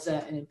Santa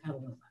Rosa and in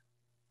Petaluma.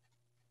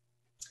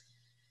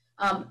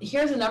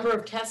 Here's a number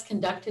of tests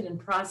conducted and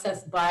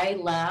processed by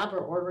lab or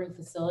ordering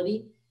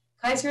facility.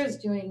 Kaiser is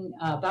doing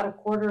about a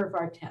quarter of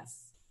our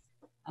tests,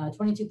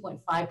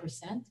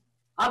 22.5%.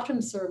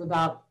 OptumServe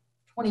about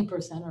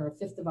 20% or a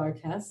fifth of our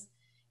tests.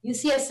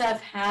 UCSF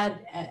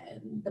had,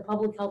 the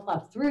public health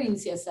lab through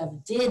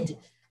UCSF did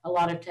a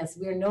lot of tests.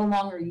 We are no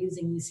longer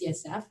using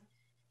UCSF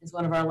as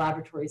one of our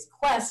laboratories.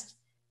 Quest,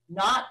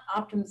 not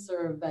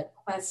OptumServe, but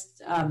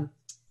Quest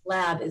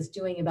lab is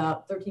doing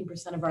about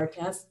 13% of our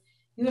tests,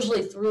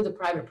 usually through the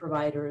private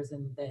providers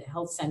and the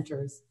health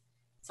centers,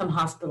 some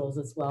hospitals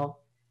as well.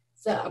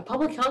 So a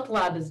public health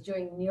lab is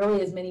doing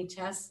nearly as many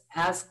tests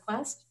as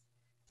Quest.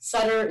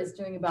 Sutter is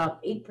doing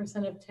about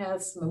 8% of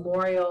tests,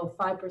 Memorial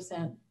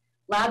 5%,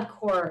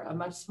 LabCorp a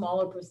much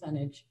smaller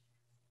percentage.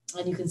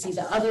 And you can see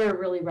the other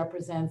really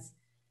represents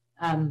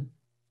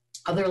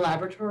other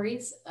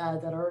laboratories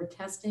that are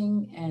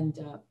testing and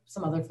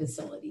some other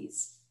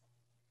facilities.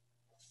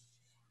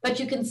 But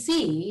you can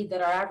see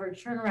that our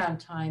average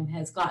turnaround time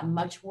has gotten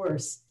much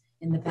worse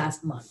in the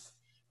past month.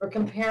 We're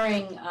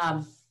comparing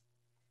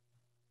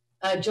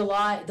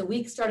the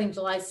week starting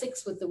July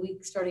 6th with the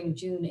week starting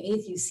June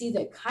 8th. You see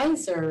that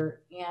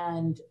Kaiser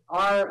and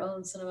our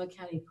own Sonoma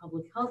County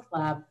Public Health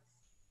Lab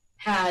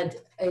had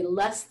a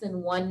less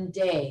than 1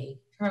 day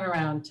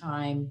turnaround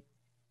time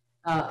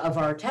of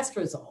our test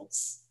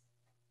results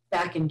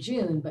back in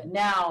June, but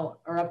now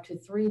are up to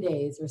 3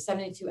 days or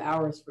 72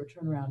 hours for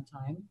turnaround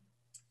time.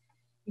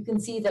 You can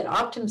see that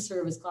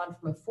OptumServe has gone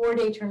from a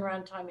 4-day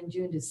turnaround time in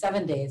June to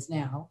 7 days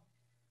now.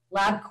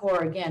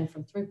 LabCorp, again,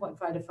 from 3.5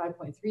 to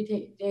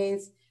 5.3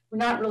 days. We're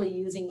not really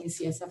using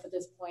UCSF at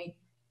this point,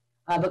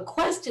 but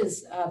Quest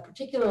is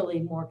particularly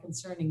more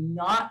concerning.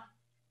 Not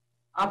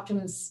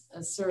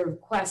OptumServe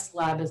Quest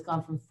lab has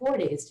gone from 4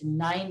 days to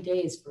 9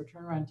 days for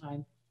turnaround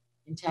time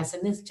in tests.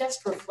 And this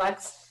just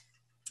reflects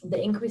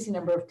the increasing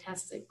number of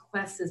tests that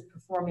Quest is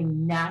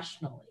performing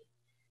nationally.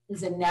 This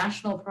is a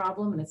national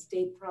problem and a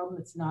state problem.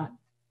 It's not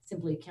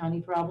simply a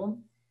county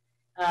problem.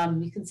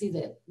 You can see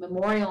that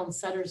Memorial and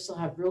Sutter still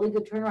have really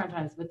good turnaround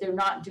times, but they're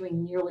not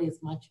doing nearly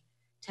as much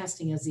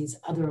testing as these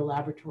other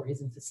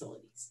laboratories and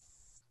facilities.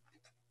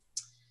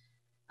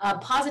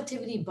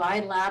 Positivity by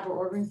lab or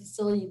ordering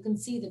facility, you can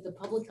see that the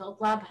public health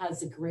lab has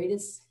the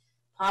greatest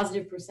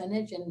positive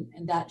percentage,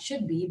 and that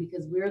should be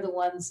because we're the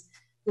ones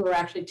who are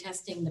actually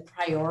testing the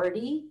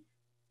priority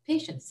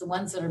patients, the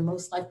ones that are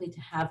most likely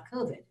to have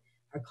COVID.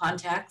 Our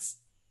contacts,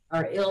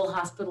 our ill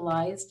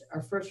hospitalized,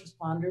 our first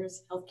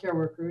responders, healthcare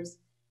workers,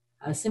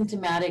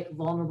 symptomatic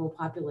vulnerable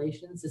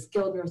populations, the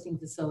skilled nursing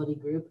facility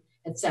group,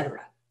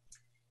 etc.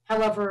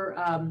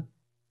 However,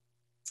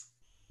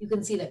 you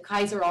can see that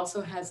Kaiser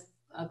also has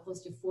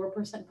close to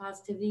 4%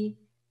 positivity.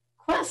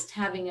 Quest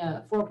having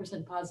a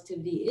 4%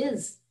 positivity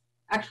is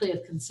actually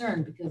of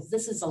concern because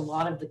this is a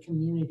lot of the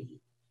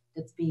community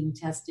that's being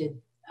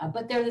tested,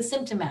 but they're the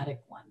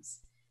symptomatic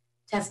ones,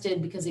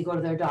 tested because they go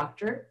to their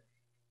doctor.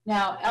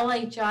 Now,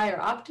 LHI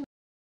or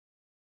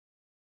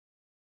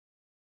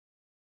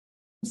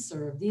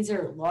OptumServe, these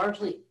are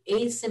largely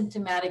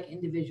asymptomatic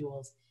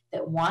individuals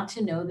that want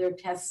to know their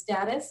test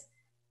status,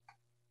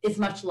 is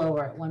much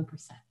lower at 1%,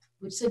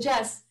 which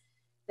suggests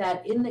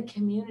that in the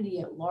community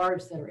at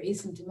large that are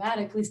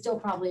asymptomatic, we still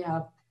probably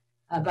have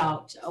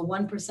about a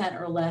 1%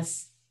 or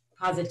less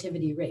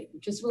positivity rate,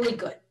 which is really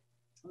good.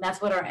 And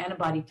that's what our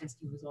antibody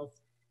testing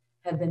results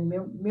have been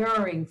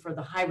mirroring for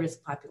the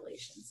high-risk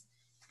populations.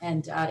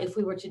 And if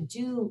we were to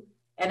do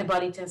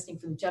antibody testing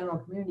for the general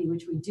community,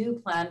 which we do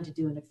plan to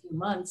do in a few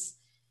months,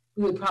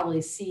 we would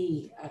probably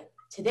see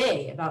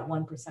today about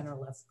 1% or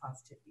less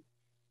positivity.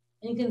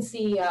 And you can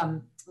see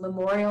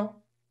Memorial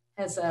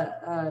has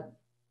a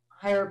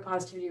higher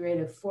positivity rate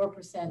of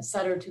 4%,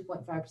 Sutter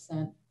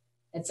 2.5%,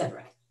 et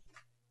cetera.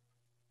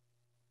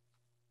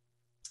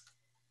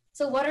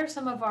 So what are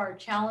some of our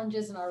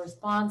challenges in our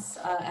response?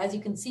 As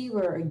you can see,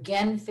 we're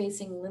again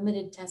facing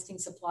limited testing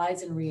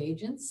supplies and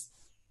reagents.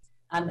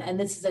 And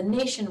this is a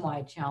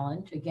nationwide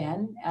challenge,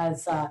 again,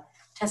 as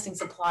testing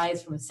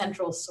supplies from a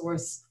central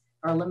source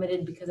are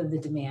limited because of the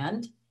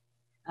demand.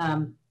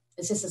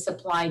 It's just a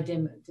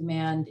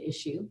supply-demand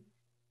issue.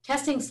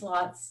 Testing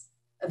slots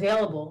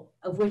available,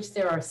 of which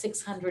there are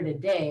 600 a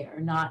day,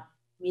 are not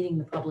meeting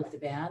the public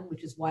demand,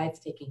 which is why it's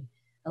taking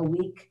a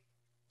week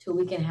to a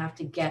week and a half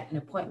to get an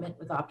appointment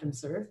with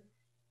OptumServe.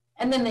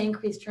 And then the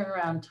increased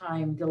turnaround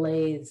time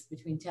delays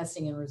between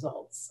testing and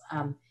results.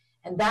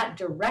 And that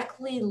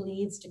directly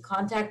leads to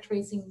contact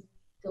tracing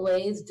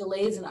delays,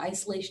 delays in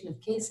isolation of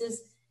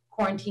cases,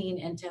 quarantine,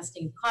 and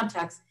testing of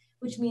contacts,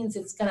 which means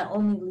it's going to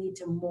only lead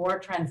to more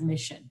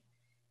transmission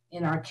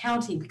in our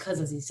county because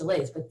of these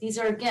delays. But these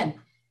are, again,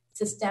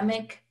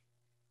 systemic,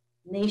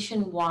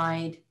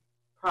 nationwide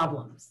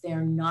problems. They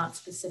are not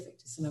specific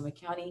to Sonoma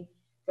County.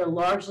 They're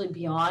largely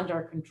beyond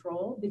our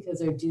control because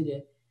they're due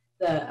to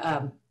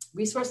the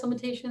resource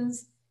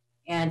limitations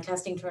and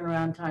testing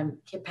turnaround time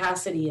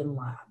capacity in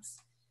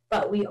labs.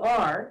 But we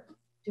are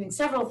doing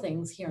several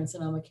things here in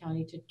Sonoma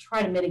County to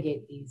try to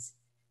mitigate these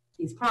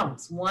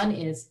problems. One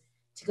is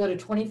to go to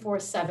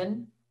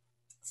 24/7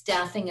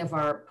 staffing of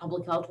our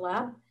public health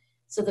lab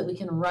so that we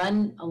can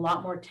run a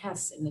lot more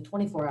tests in the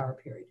 24-hour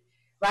period.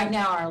 Right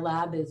now, our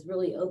lab is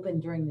really open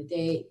during the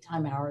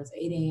daytime hours,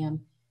 8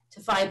 a.m.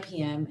 to 5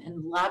 p.m.,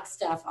 and lab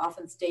staff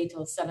often stay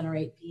till 7 or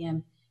 8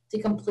 p.m.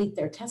 to complete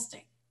their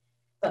testing.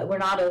 But we're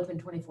not open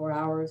 24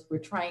 hours. We're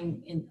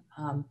trying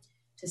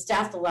to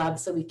staff the lab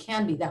so we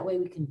can be. That way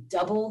we can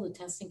double the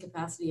testing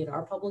capacity at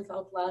our public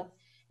health lab,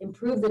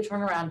 improve the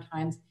turnaround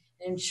times,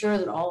 and ensure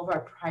that all of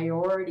our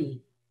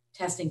priority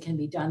testing can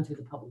be done through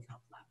the public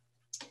health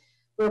lab.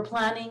 We're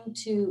planning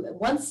to,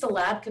 once the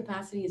lab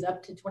capacity is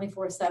up to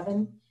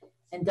 24/7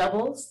 and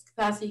doubles,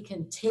 capacity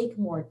can take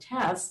more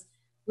tests,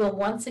 we'll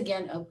once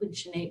again open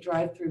Sinead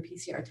drive-through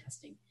PCR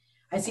testing.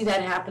 I see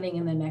that happening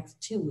in the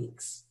next 2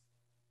 weeks.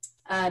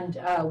 And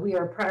we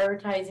are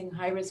prioritizing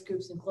high-risk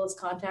groups and close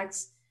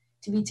contacts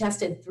to be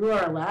tested through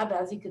our lab.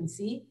 As you can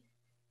see,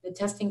 the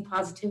testing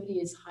positivity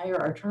is higher,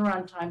 our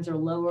turnaround times are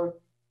lower,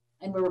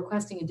 and we're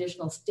requesting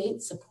additional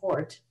state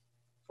support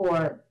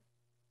for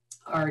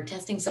our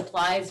testing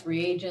supplies,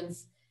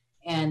 reagents,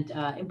 and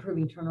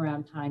improving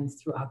turnaround times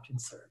through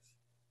OptionServe.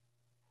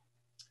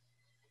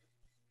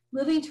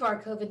 Moving to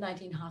our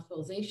COVID-19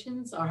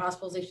 hospitalizations, our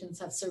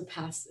hospitalizations have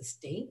surpassed the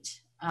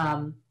state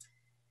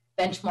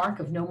benchmark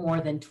of no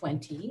more than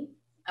 20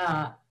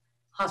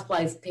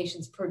 hospitalized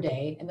patients per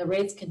day, and the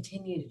rates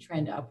continue to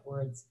trend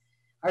upwards.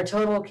 Our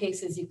total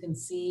cases, you can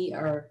see,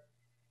 are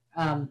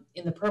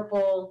in the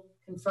purple,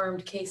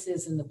 confirmed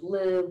cases in the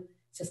blue,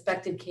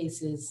 suspected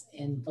cases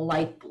in the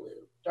light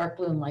blue, dark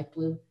blue and light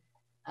blue.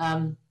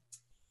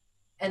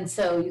 And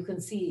so you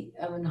can see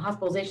in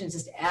hospitalizations,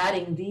 just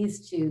adding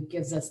these two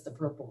gives us the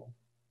purple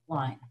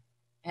line.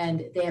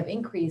 And they have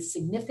increased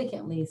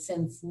significantly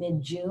since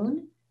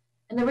mid-June.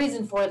 And the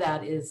reason for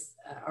that is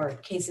our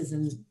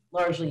cases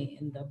largely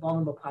in the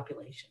vulnerable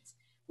populations,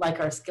 like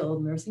our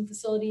skilled nursing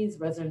facilities,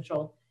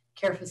 residential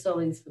care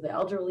facilities for the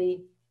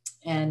elderly,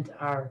 and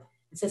our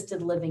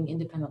assisted living,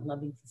 independent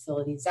living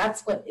facilities.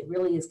 That's what it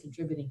really is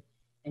contributing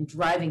and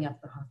driving up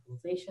the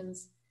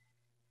hospitalizations.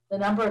 The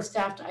number of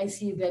staffed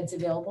ICU beds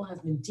available has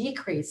been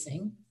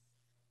decreasing,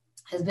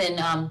 has been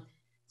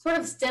sort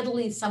of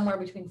steadily somewhere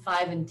between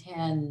 5 and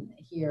 10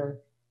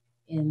 here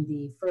in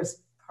the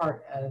first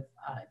part of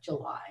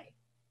July.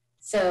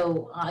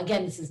 So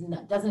again, this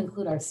doesn't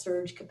include our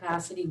surge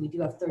capacity. We do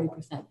have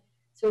 30%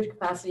 surge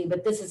capacity,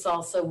 but this is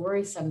also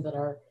worrisome that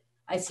our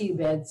ICU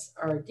beds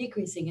are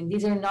decreasing. And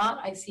these are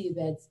not ICU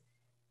beds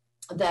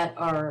that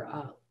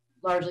are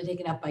largely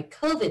taken up by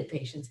COVID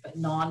patients, but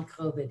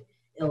non-COVID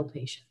ill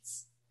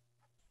patients.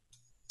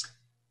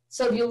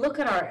 So if you look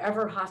at our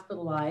ever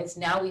hospitalized,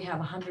 now we have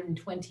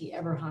 120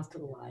 ever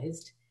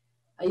hospitalized.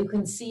 You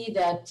can see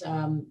that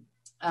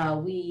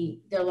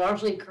they're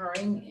largely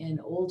occurring in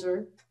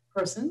older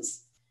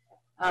persons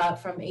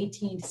from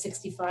 18 to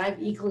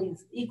 65,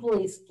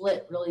 equally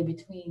split really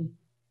between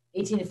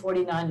 18 to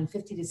 49 and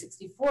 50 to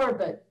 64,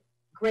 but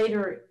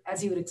greater,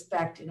 as you would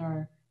expect, in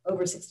our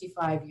over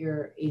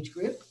 65-year age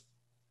group,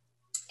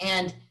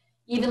 and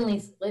evenly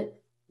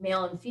split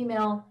male and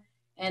female,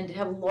 and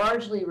have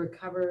largely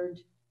recovered.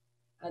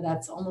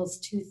 That's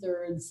almost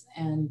 2/3,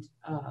 and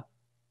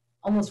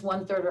almost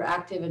 1/3 are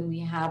active, and we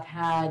have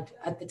had,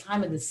 at the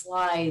time of the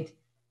slide,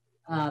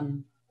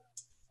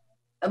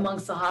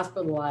 amongst the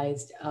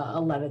hospitalized,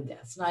 11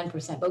 deaths,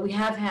 9%. But we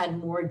have had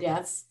more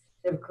deaths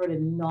that have occurred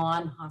in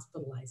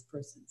non-hospitalized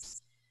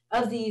persons.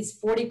 Of these,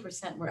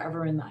 40% were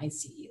ever in the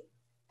ICU.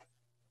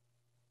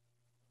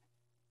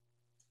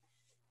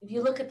 If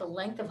you look at the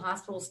length of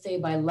hospital stay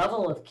by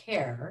level of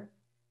care,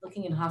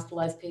 looking at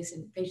hospitalized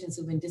patients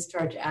who've been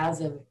discharged as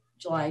of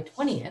July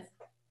 20th,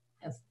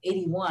 of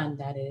 81,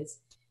 that is,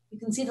 you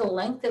can see the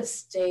length of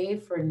stay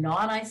for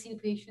non-ICU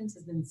patients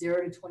has been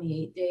 0 to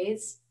 28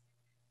 days.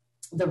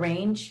 The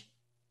range,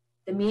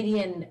 the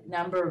median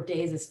number of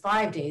days is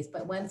 5 days,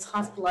 but when it's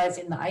hospitalized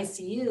in the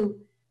ICU,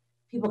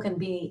 people can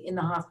be in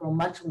the hospital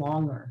much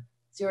longer.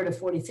 0 to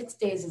 46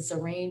 days is the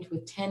range,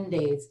 with 10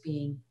 days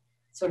being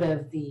sort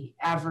of the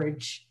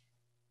average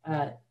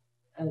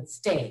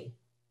stay.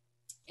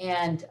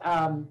 And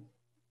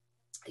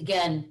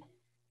again,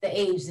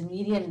 the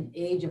median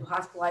age of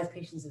hospitalized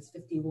patients is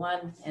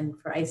 51, and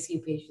for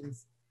ICU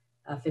patients,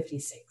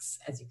 56,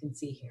 as you can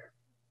see here.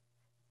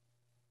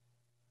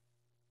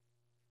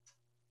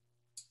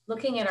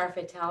 Looking at our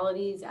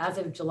fatalities, as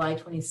of July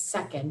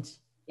 22nd,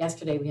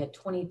 yesterday we had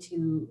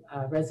 22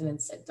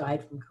 residents that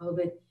died from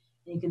COVID.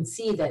 And you can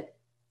see that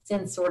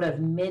since sort of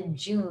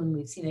mid-June,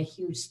 we've seen a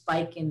huge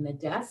spike in the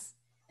deaths.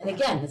 And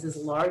again, this is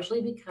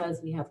largely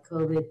because we have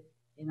COVID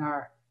in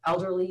our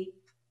elderly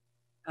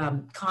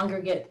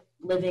congregate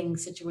living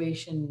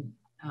situation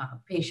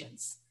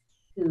patients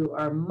who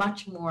are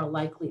much more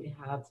likely to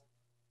have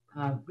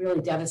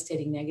really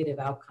devastating negative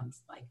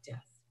outcomes like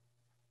death.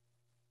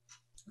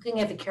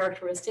 Looking at the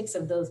characteristics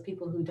of those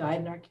people who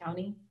died in our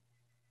county,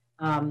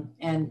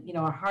 and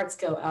our hearts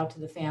go out to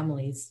the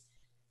families.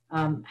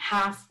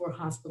 Half were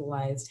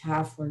hospitalized,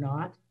 half were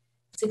not.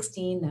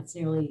 16, that's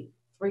nearly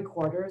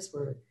 3/4,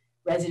 were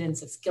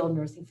residents of skilled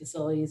nursing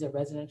facilities or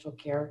residential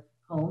care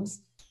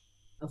homes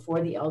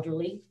for the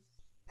elderly.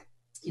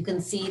 You can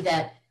see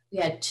that we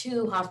had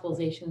 2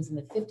 hospitalizations in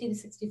the 50 to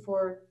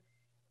 64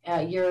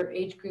 year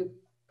age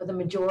group, but the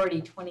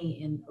majority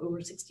 20 and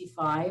over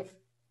 65.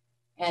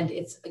 And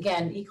it's,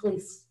 again,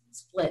 equally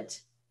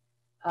split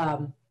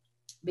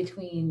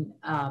between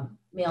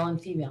male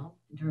and female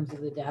in terms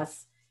of the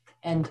deaths.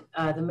 And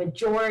the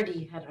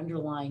majority had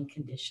underlying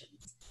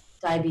conditions: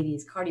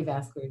 diabetes,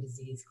 cardiovascular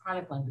disease,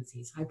 chronic lung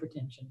disease,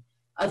 hypertension,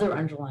 other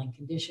underlying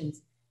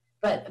conditions.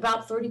 But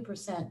about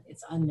 30%,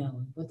 it's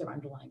unknown what their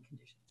underlying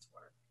conditions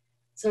were.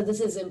 So this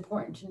is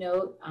important to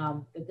note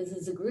that this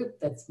is a group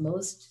that's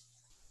most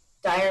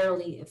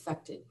direly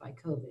affected by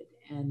COVID.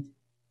 And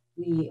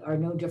we are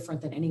no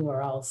different than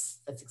anywhere else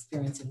that's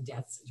experiencing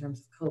deaths in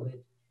terms of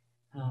COVID,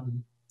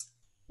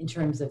 in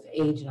terms of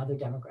age and other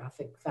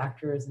demographic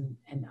factors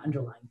and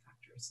underlying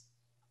factors,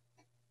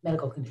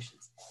 medical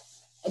conditions.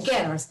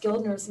 Again, our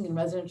skilled nursing and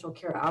residential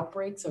care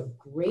outbreaks are of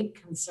great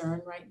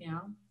concern right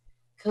now.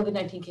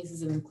 COVID-19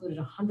 cases have included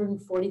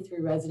 143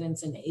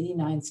 residents and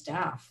 89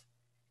 staff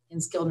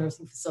in skilled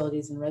nursing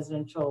facilities and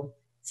residential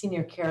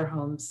senior care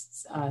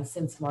homes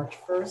since March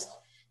 1st.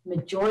 The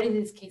majority of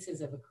these cases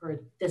have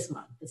occurred this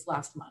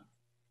last month.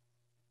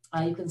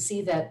 You can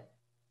see that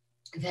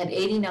we've had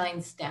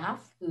 89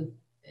 staff who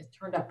have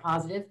turned up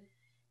positive.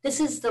 This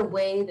is the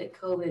way that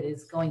COVID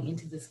is going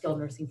into the skilled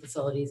nursing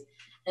facilities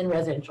and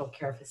residential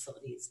care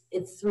facilities.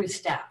 It's through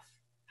staff.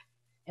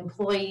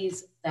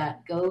 Employees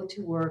that go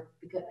to work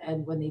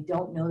and when they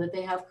don't know that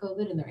they have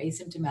COVID and they're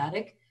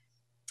asymptomatic,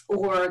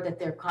 or that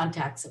they're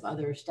contacts of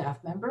other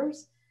staff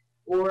members,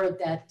 or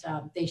that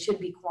they should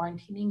be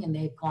quarantining and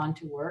they've gone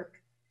to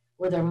work,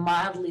 or they're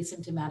mildly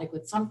symptomatic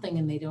with something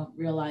and they don't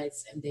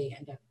realize and they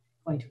end up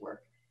going to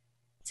work.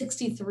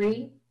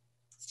 63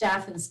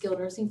 staff in skilled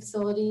nursing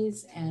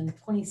facilities and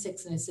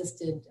 26 in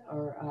assisted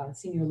or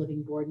senior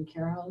living board and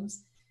care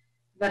homes.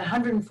 About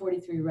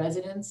 143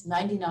 residents,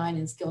 99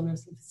 in skilled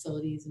nursing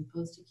facilities and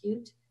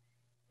post-acute,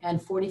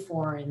 and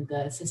 44 in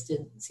the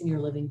assisted senior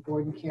living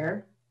board and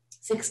care.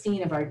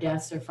 16 of our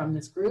deaths are from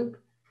this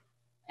group.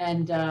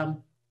 And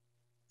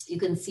you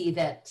can see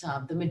that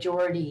the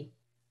majority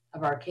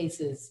of our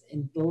cases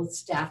in both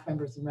staff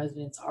members and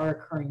residents are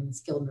occurring in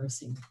skilled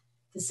nursing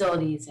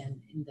facilities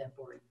and in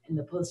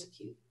the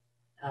post-acute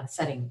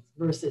setting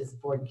versus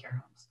board and care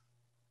homes.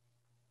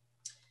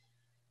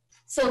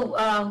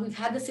 So we've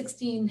had the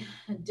 16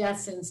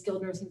 deaths in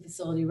skilled nursing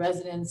facility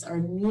residents. Our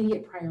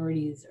immediate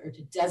priorities are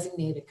to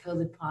designate a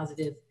COVID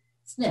positive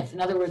SNF.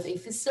 In other words, a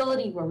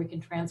facility where we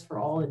can transfer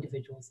all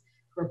individuals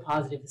who are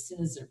positive as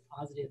soon as they're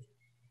positive.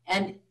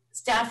 And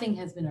staffing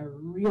has been a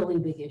really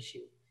big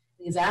issue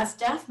because as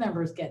staff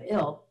members get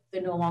ill,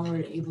 they're no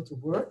longer able to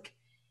work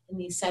in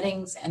these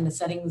settings, and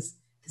the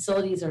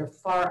facilities are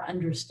far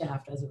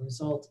understaffed as a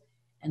result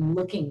and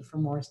looking for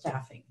more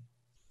staffing.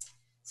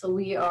 So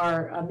we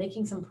are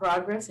making some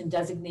progress in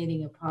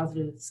designating a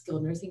positive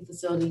skilled nursing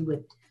facility.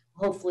 With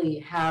hopefully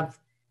have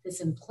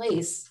this in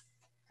place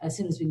as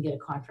soon as we can get a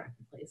contract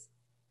in place.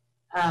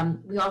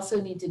 We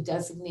also need to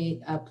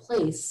designate a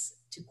place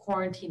to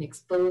quarantine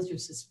exposed or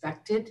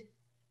suspected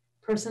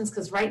persons,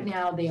 because right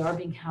now they are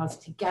being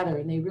housed together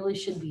and they really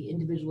should be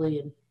individually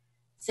in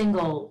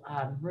single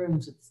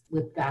rooms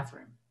with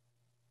bathroom.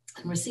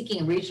 And we're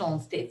seeking regional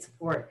and state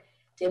support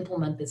to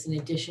implement this in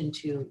addition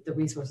to the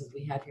resources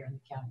we have here in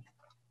the county.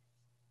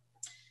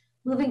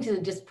 Moving to the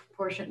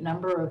disproportionate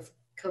number of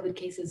COVID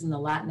cases in the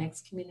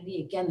Latinx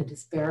community, again, the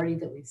disparity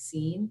that we've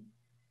seen,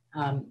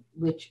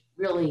 which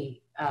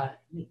really,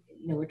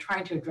 we're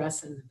trying to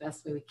address in the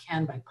best way we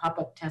can by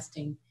pop-up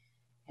testing.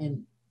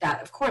 And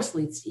that, of course,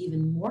 leads to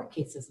even more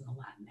cases in the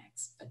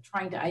Latinx, but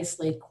trying to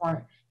isolate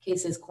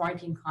cases,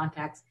 quarantine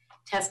contacts,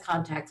 test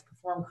contacts,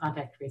 perform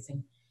contact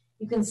tracing.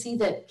 You can see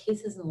that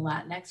cases in the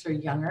Latinx are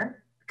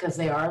younger because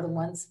they are the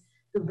ones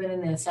who've been in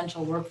the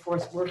essential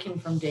workforce working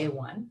from day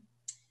one,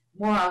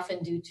 more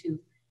often due to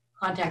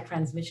contact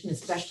transmission,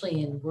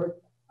 especially in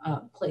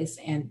workplace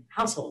and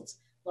households,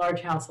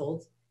 large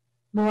households.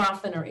 More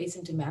often are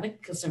asymptomatic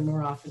because they're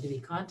more often to be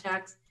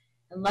contacts,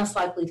 and less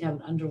likely to have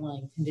an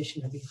underlying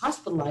condition or be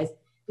hospitalized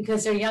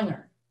because they're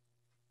younger.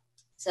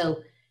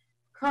 So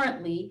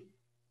currently,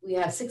 we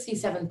have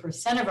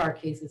 67% of our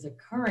cases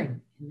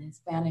occurring in the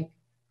Hispanic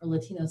or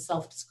Latino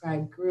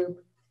self-described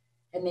group,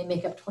 and they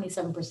make up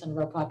 27% of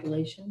our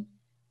population,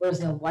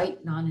 whereas in the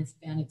white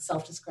non-Hispanic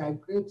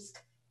self-described groups,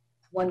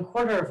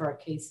 1/4 of our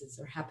cases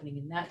are happening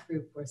in that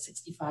group, where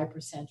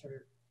 65%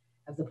 are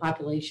of the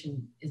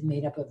population is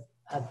made up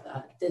of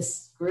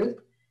this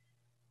group.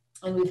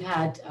 And we've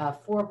had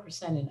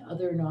 4% in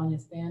other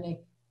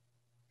non-Hispanic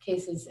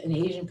cases, and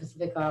Asian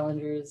Pacific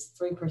Islanders,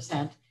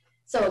 3%.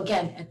 So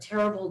again, a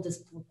terrible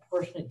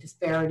disproportionate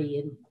disparity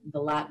in the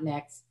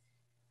Latinx,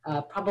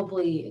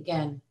 probably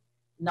again,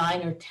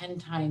 9 or 10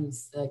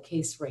 times the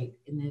case rate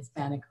in the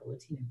Hispanic or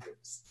Latino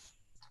groups.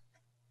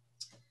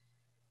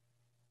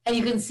 And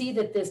you can see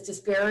that this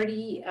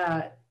disparity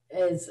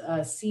is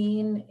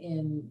seen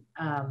in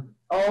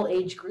all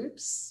age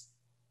groups.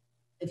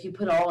 If you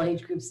put all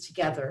age groups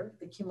together,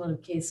 the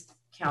cumulative case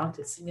count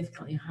is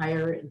significantly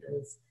higher in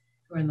those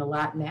who are in the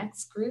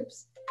Latinx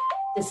groups.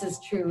 This is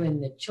true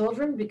in the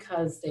children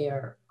because they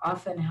are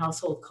often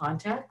household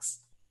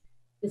contacts.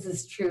 This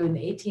is true in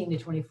the 18 to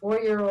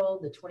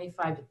 24-year-old, the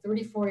 25 to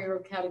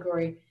 34-year-old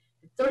category,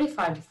 the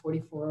 35 to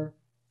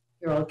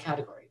 44-year-old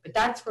category. But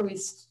that's where we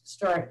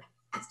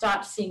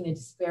stop seeing the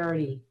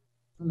disparity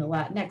from the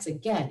Latinx.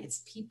 Again,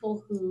 it's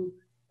people who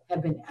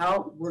have been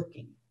out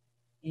working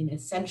in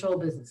essential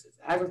businesses,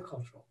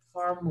 agricultural,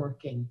 farm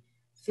working,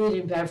 food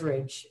and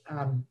beverage,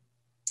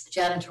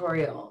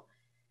 janitorial.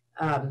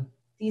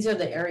 These are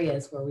the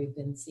areas where we've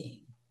been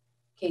seeing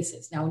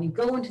cases. Now, when you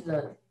go into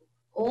the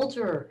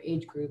older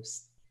age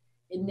groups,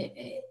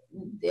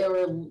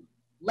 they're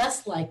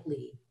less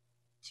likely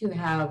to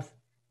have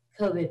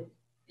COVID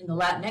in the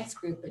Latinx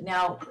group, but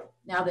now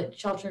that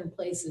shelter in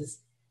place is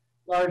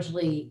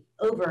largely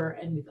over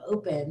and we've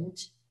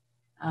opened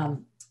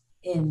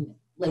in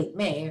late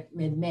May,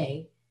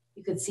 mid-May,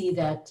 you could see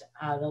that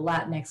the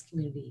Latinx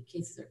community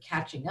cases are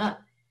catching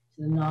up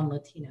to the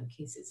non-Latino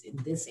cases in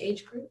this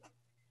age group.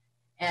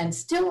 And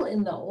still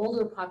in the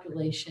older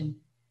population,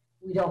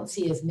 we don't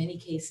see as many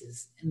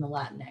cases in the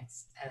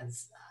Latinx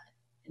as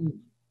in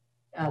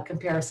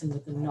comparison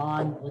with the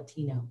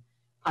non-Latino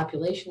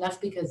population. That's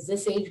because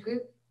this age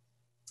group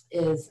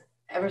is,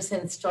 ever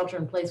since shelter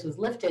in place was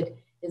lifted,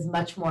 is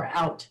much more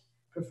out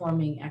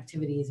performing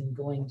activities and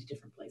going to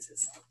different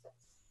places.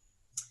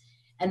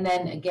 And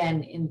then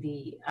again, in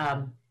the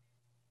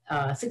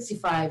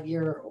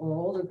 65-year or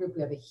older group,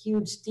 we have a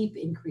huge steep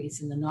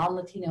increase in the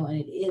non-Latino, and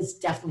it is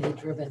definitely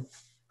driven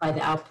by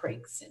the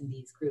outbreaks in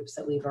these groups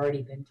that we've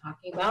already been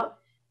talking about.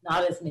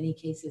 Not as many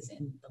cases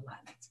in the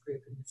Latinx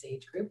group, in this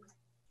age group.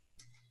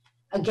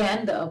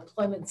 Again, the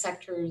employment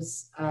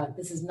sectors,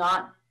 this is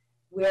not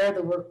where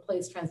the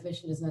workplace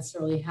transmission is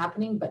necessarily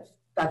happening, but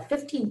about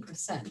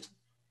 15%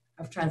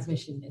 of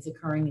transmission is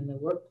occurring in the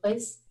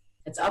workplace.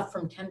 It's up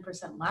from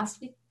 10%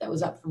 last week. That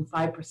was up from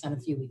 5% a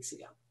few weeks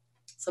ago.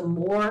 So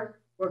more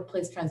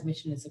workplace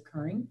transmission is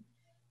occurring.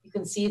 You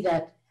can see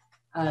that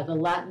the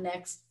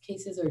Latinx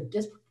cases are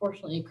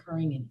disproportionately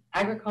occurring in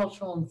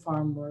agricultural and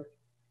farm work,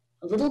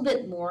 a little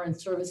bit more in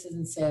services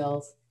and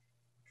sales,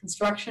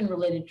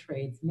 construction-related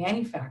trades,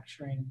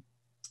 manufacturing,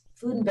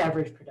 food and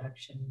beverage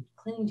production,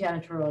 cleaning,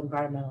 janitorial,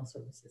 environmental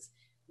services,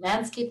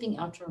 landscaping,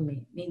 outdoor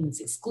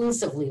maintenance,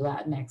 exclusively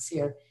Latinx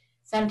here,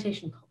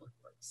 sanitation, public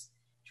works,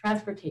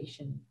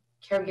 transportation,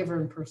 caregiver,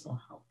 and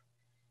personal help.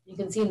 You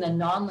can see in the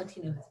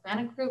non-Latino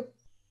Hispanic group,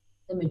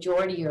 the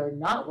majority are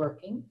not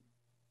working,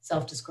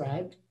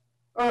 self-described,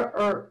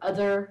 or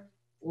other,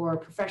 or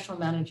professional,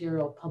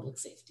 managerial, public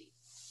safety,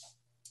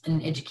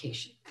 and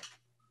education.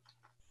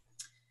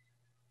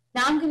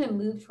 Now I'm going to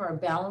move to our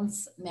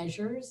balance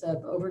measures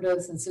of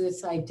overdose and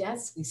suicide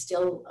deaths. We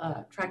still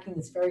tracking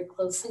this very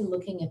closely,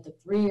 looking at the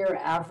 3-year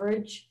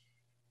average,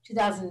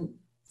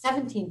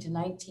 2017 to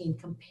 19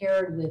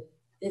 compared with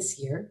this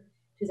year,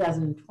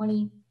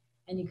 2020.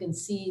 And you can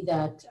see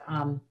that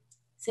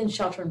since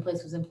shelter in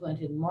place was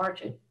implemented in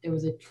March, there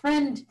was a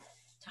trend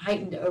to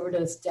heightened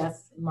overdose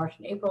deaths in March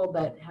and April,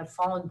 but have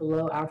fallen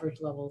below average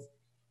levels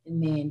in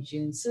May and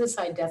June.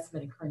 Suicide deaths have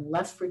been occurring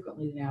less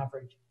frequently than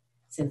average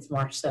since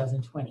March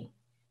 2020.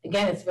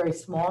 Again, it's very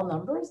small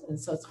numbers, and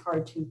so it's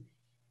hard to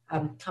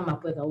come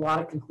up with a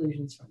lot of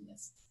conclusions from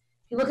this.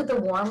 If you look at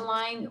the warm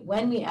line,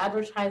 when we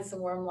advertise the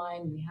warm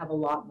line, we have a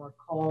lot more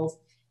calls,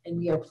 and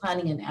we are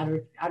planning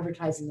on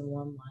advertising the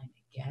warm line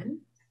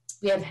again.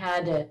 We have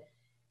had a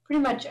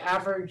pretty much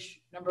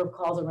average number of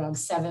calls around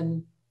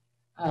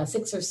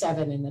 6 or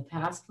 7 in the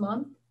past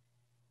month.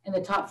 And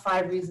the top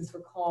 5 reasons for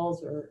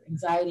calls are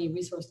anxiety,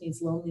 resource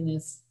needs,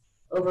 loneliness,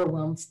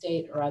 overwhelmed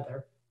state, or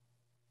other.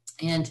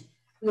 And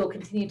we will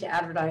continue to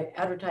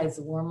advertise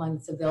the warm line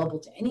that's available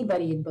to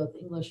anybody in both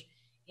English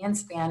and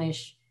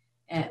Spanish,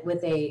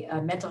 with a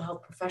mental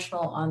health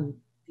professional on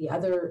the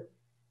other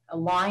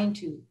line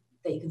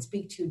that you can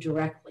speak to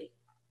directly.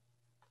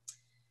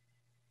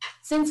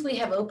 Since we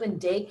have opened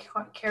day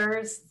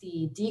cares,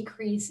 the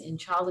decrease in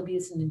child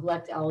abuse and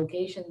neglect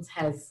allegations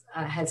has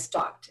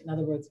stopped. In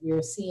other words, we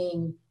are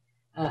seeing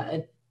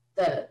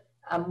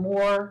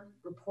more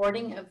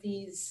reporting of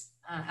these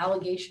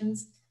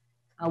allegations,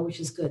 which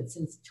is good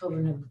since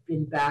children have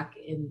been back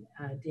in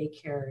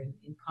daycare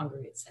in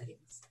congregate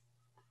settings.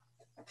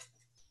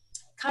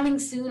 Coming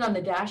soon on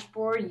the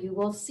dashboard, you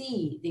will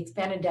see the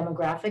expanded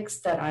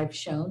demographics that I've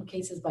shown,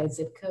 cases by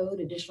zip code,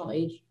 additional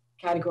age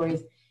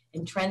categories,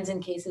 and trends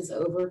in cases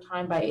over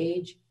time by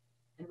age,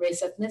 and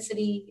race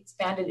ethnicity,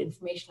 expanded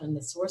information on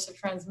the source of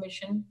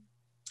transmission,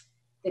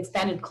 the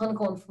expanded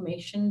clinical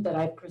information that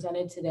I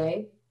presented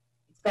today,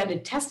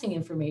 expanded testing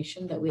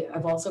information that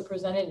I've also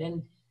presented,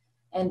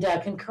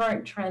 and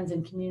concurrent trends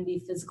in community,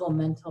 physical,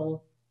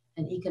 mental,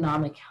 and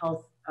economic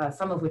health,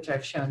 some of which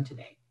I've shown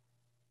today.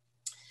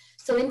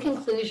 So in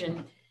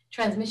conclusion,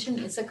 transmission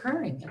is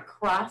occurring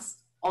across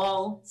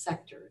all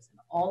sectors and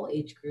all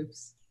age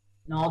groups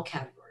and all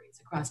categories,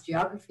 across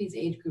geographies,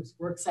 age groups,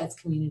 work sites,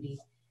 community,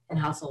 and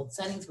household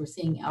settings. We're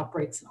seeing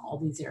outbreaks in all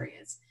these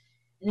areas.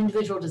 An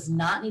individual does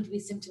not need to be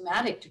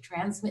symptomatic to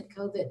transmit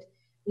COVID.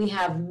 We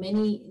have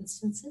many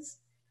instances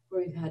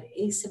where we've had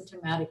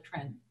asymptomatic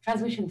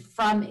transmission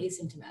from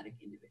asymptomatic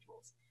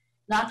individuals.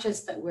 Not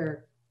just that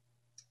we're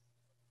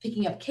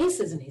picking up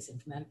cases in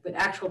asymptomatic, but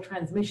actual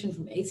transmission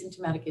from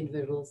asymptomatic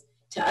individuals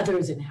to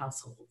others in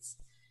households.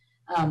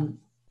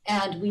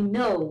 And we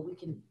know, we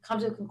can come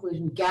to a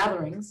conclusion,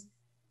 gatherings,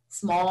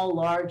 small,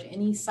 large,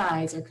 any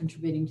size, are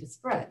contributing to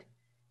spread.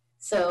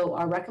 So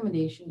our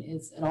recommendation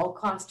is at all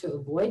costs to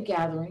avoid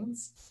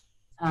gatherings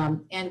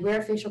and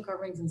wear facial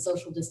coverings and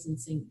social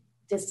distance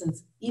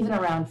even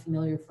around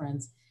familiar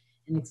friends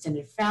and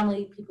extended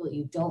family, people that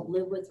you don't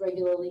live with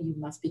regularly, you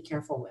must be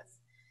careful with.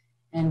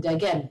 And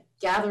again,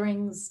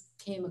 gatherings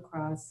came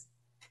across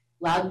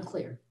loud and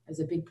clear as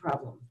a big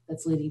problem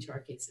that's leading to our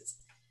cases.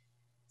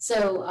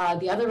 So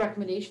the other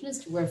recommendation is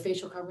to wear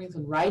facial coverings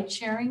when ride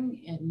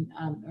sharing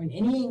or in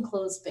any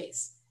enclosed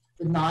space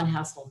with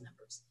non-household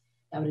members.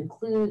 That would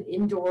include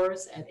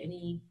indoors at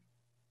any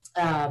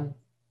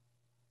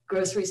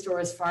grocery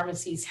stores,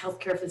 pharmacies,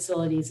 healthcare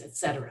facilities,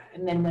 etc.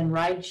 And then when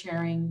ride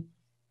sharing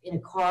in a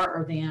car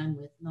or van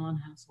with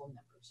non-household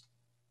members.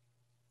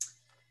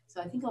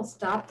 So I think I'll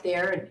stop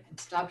there and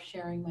stop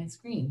sharing my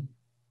screen.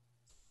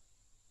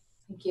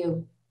 Thank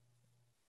you.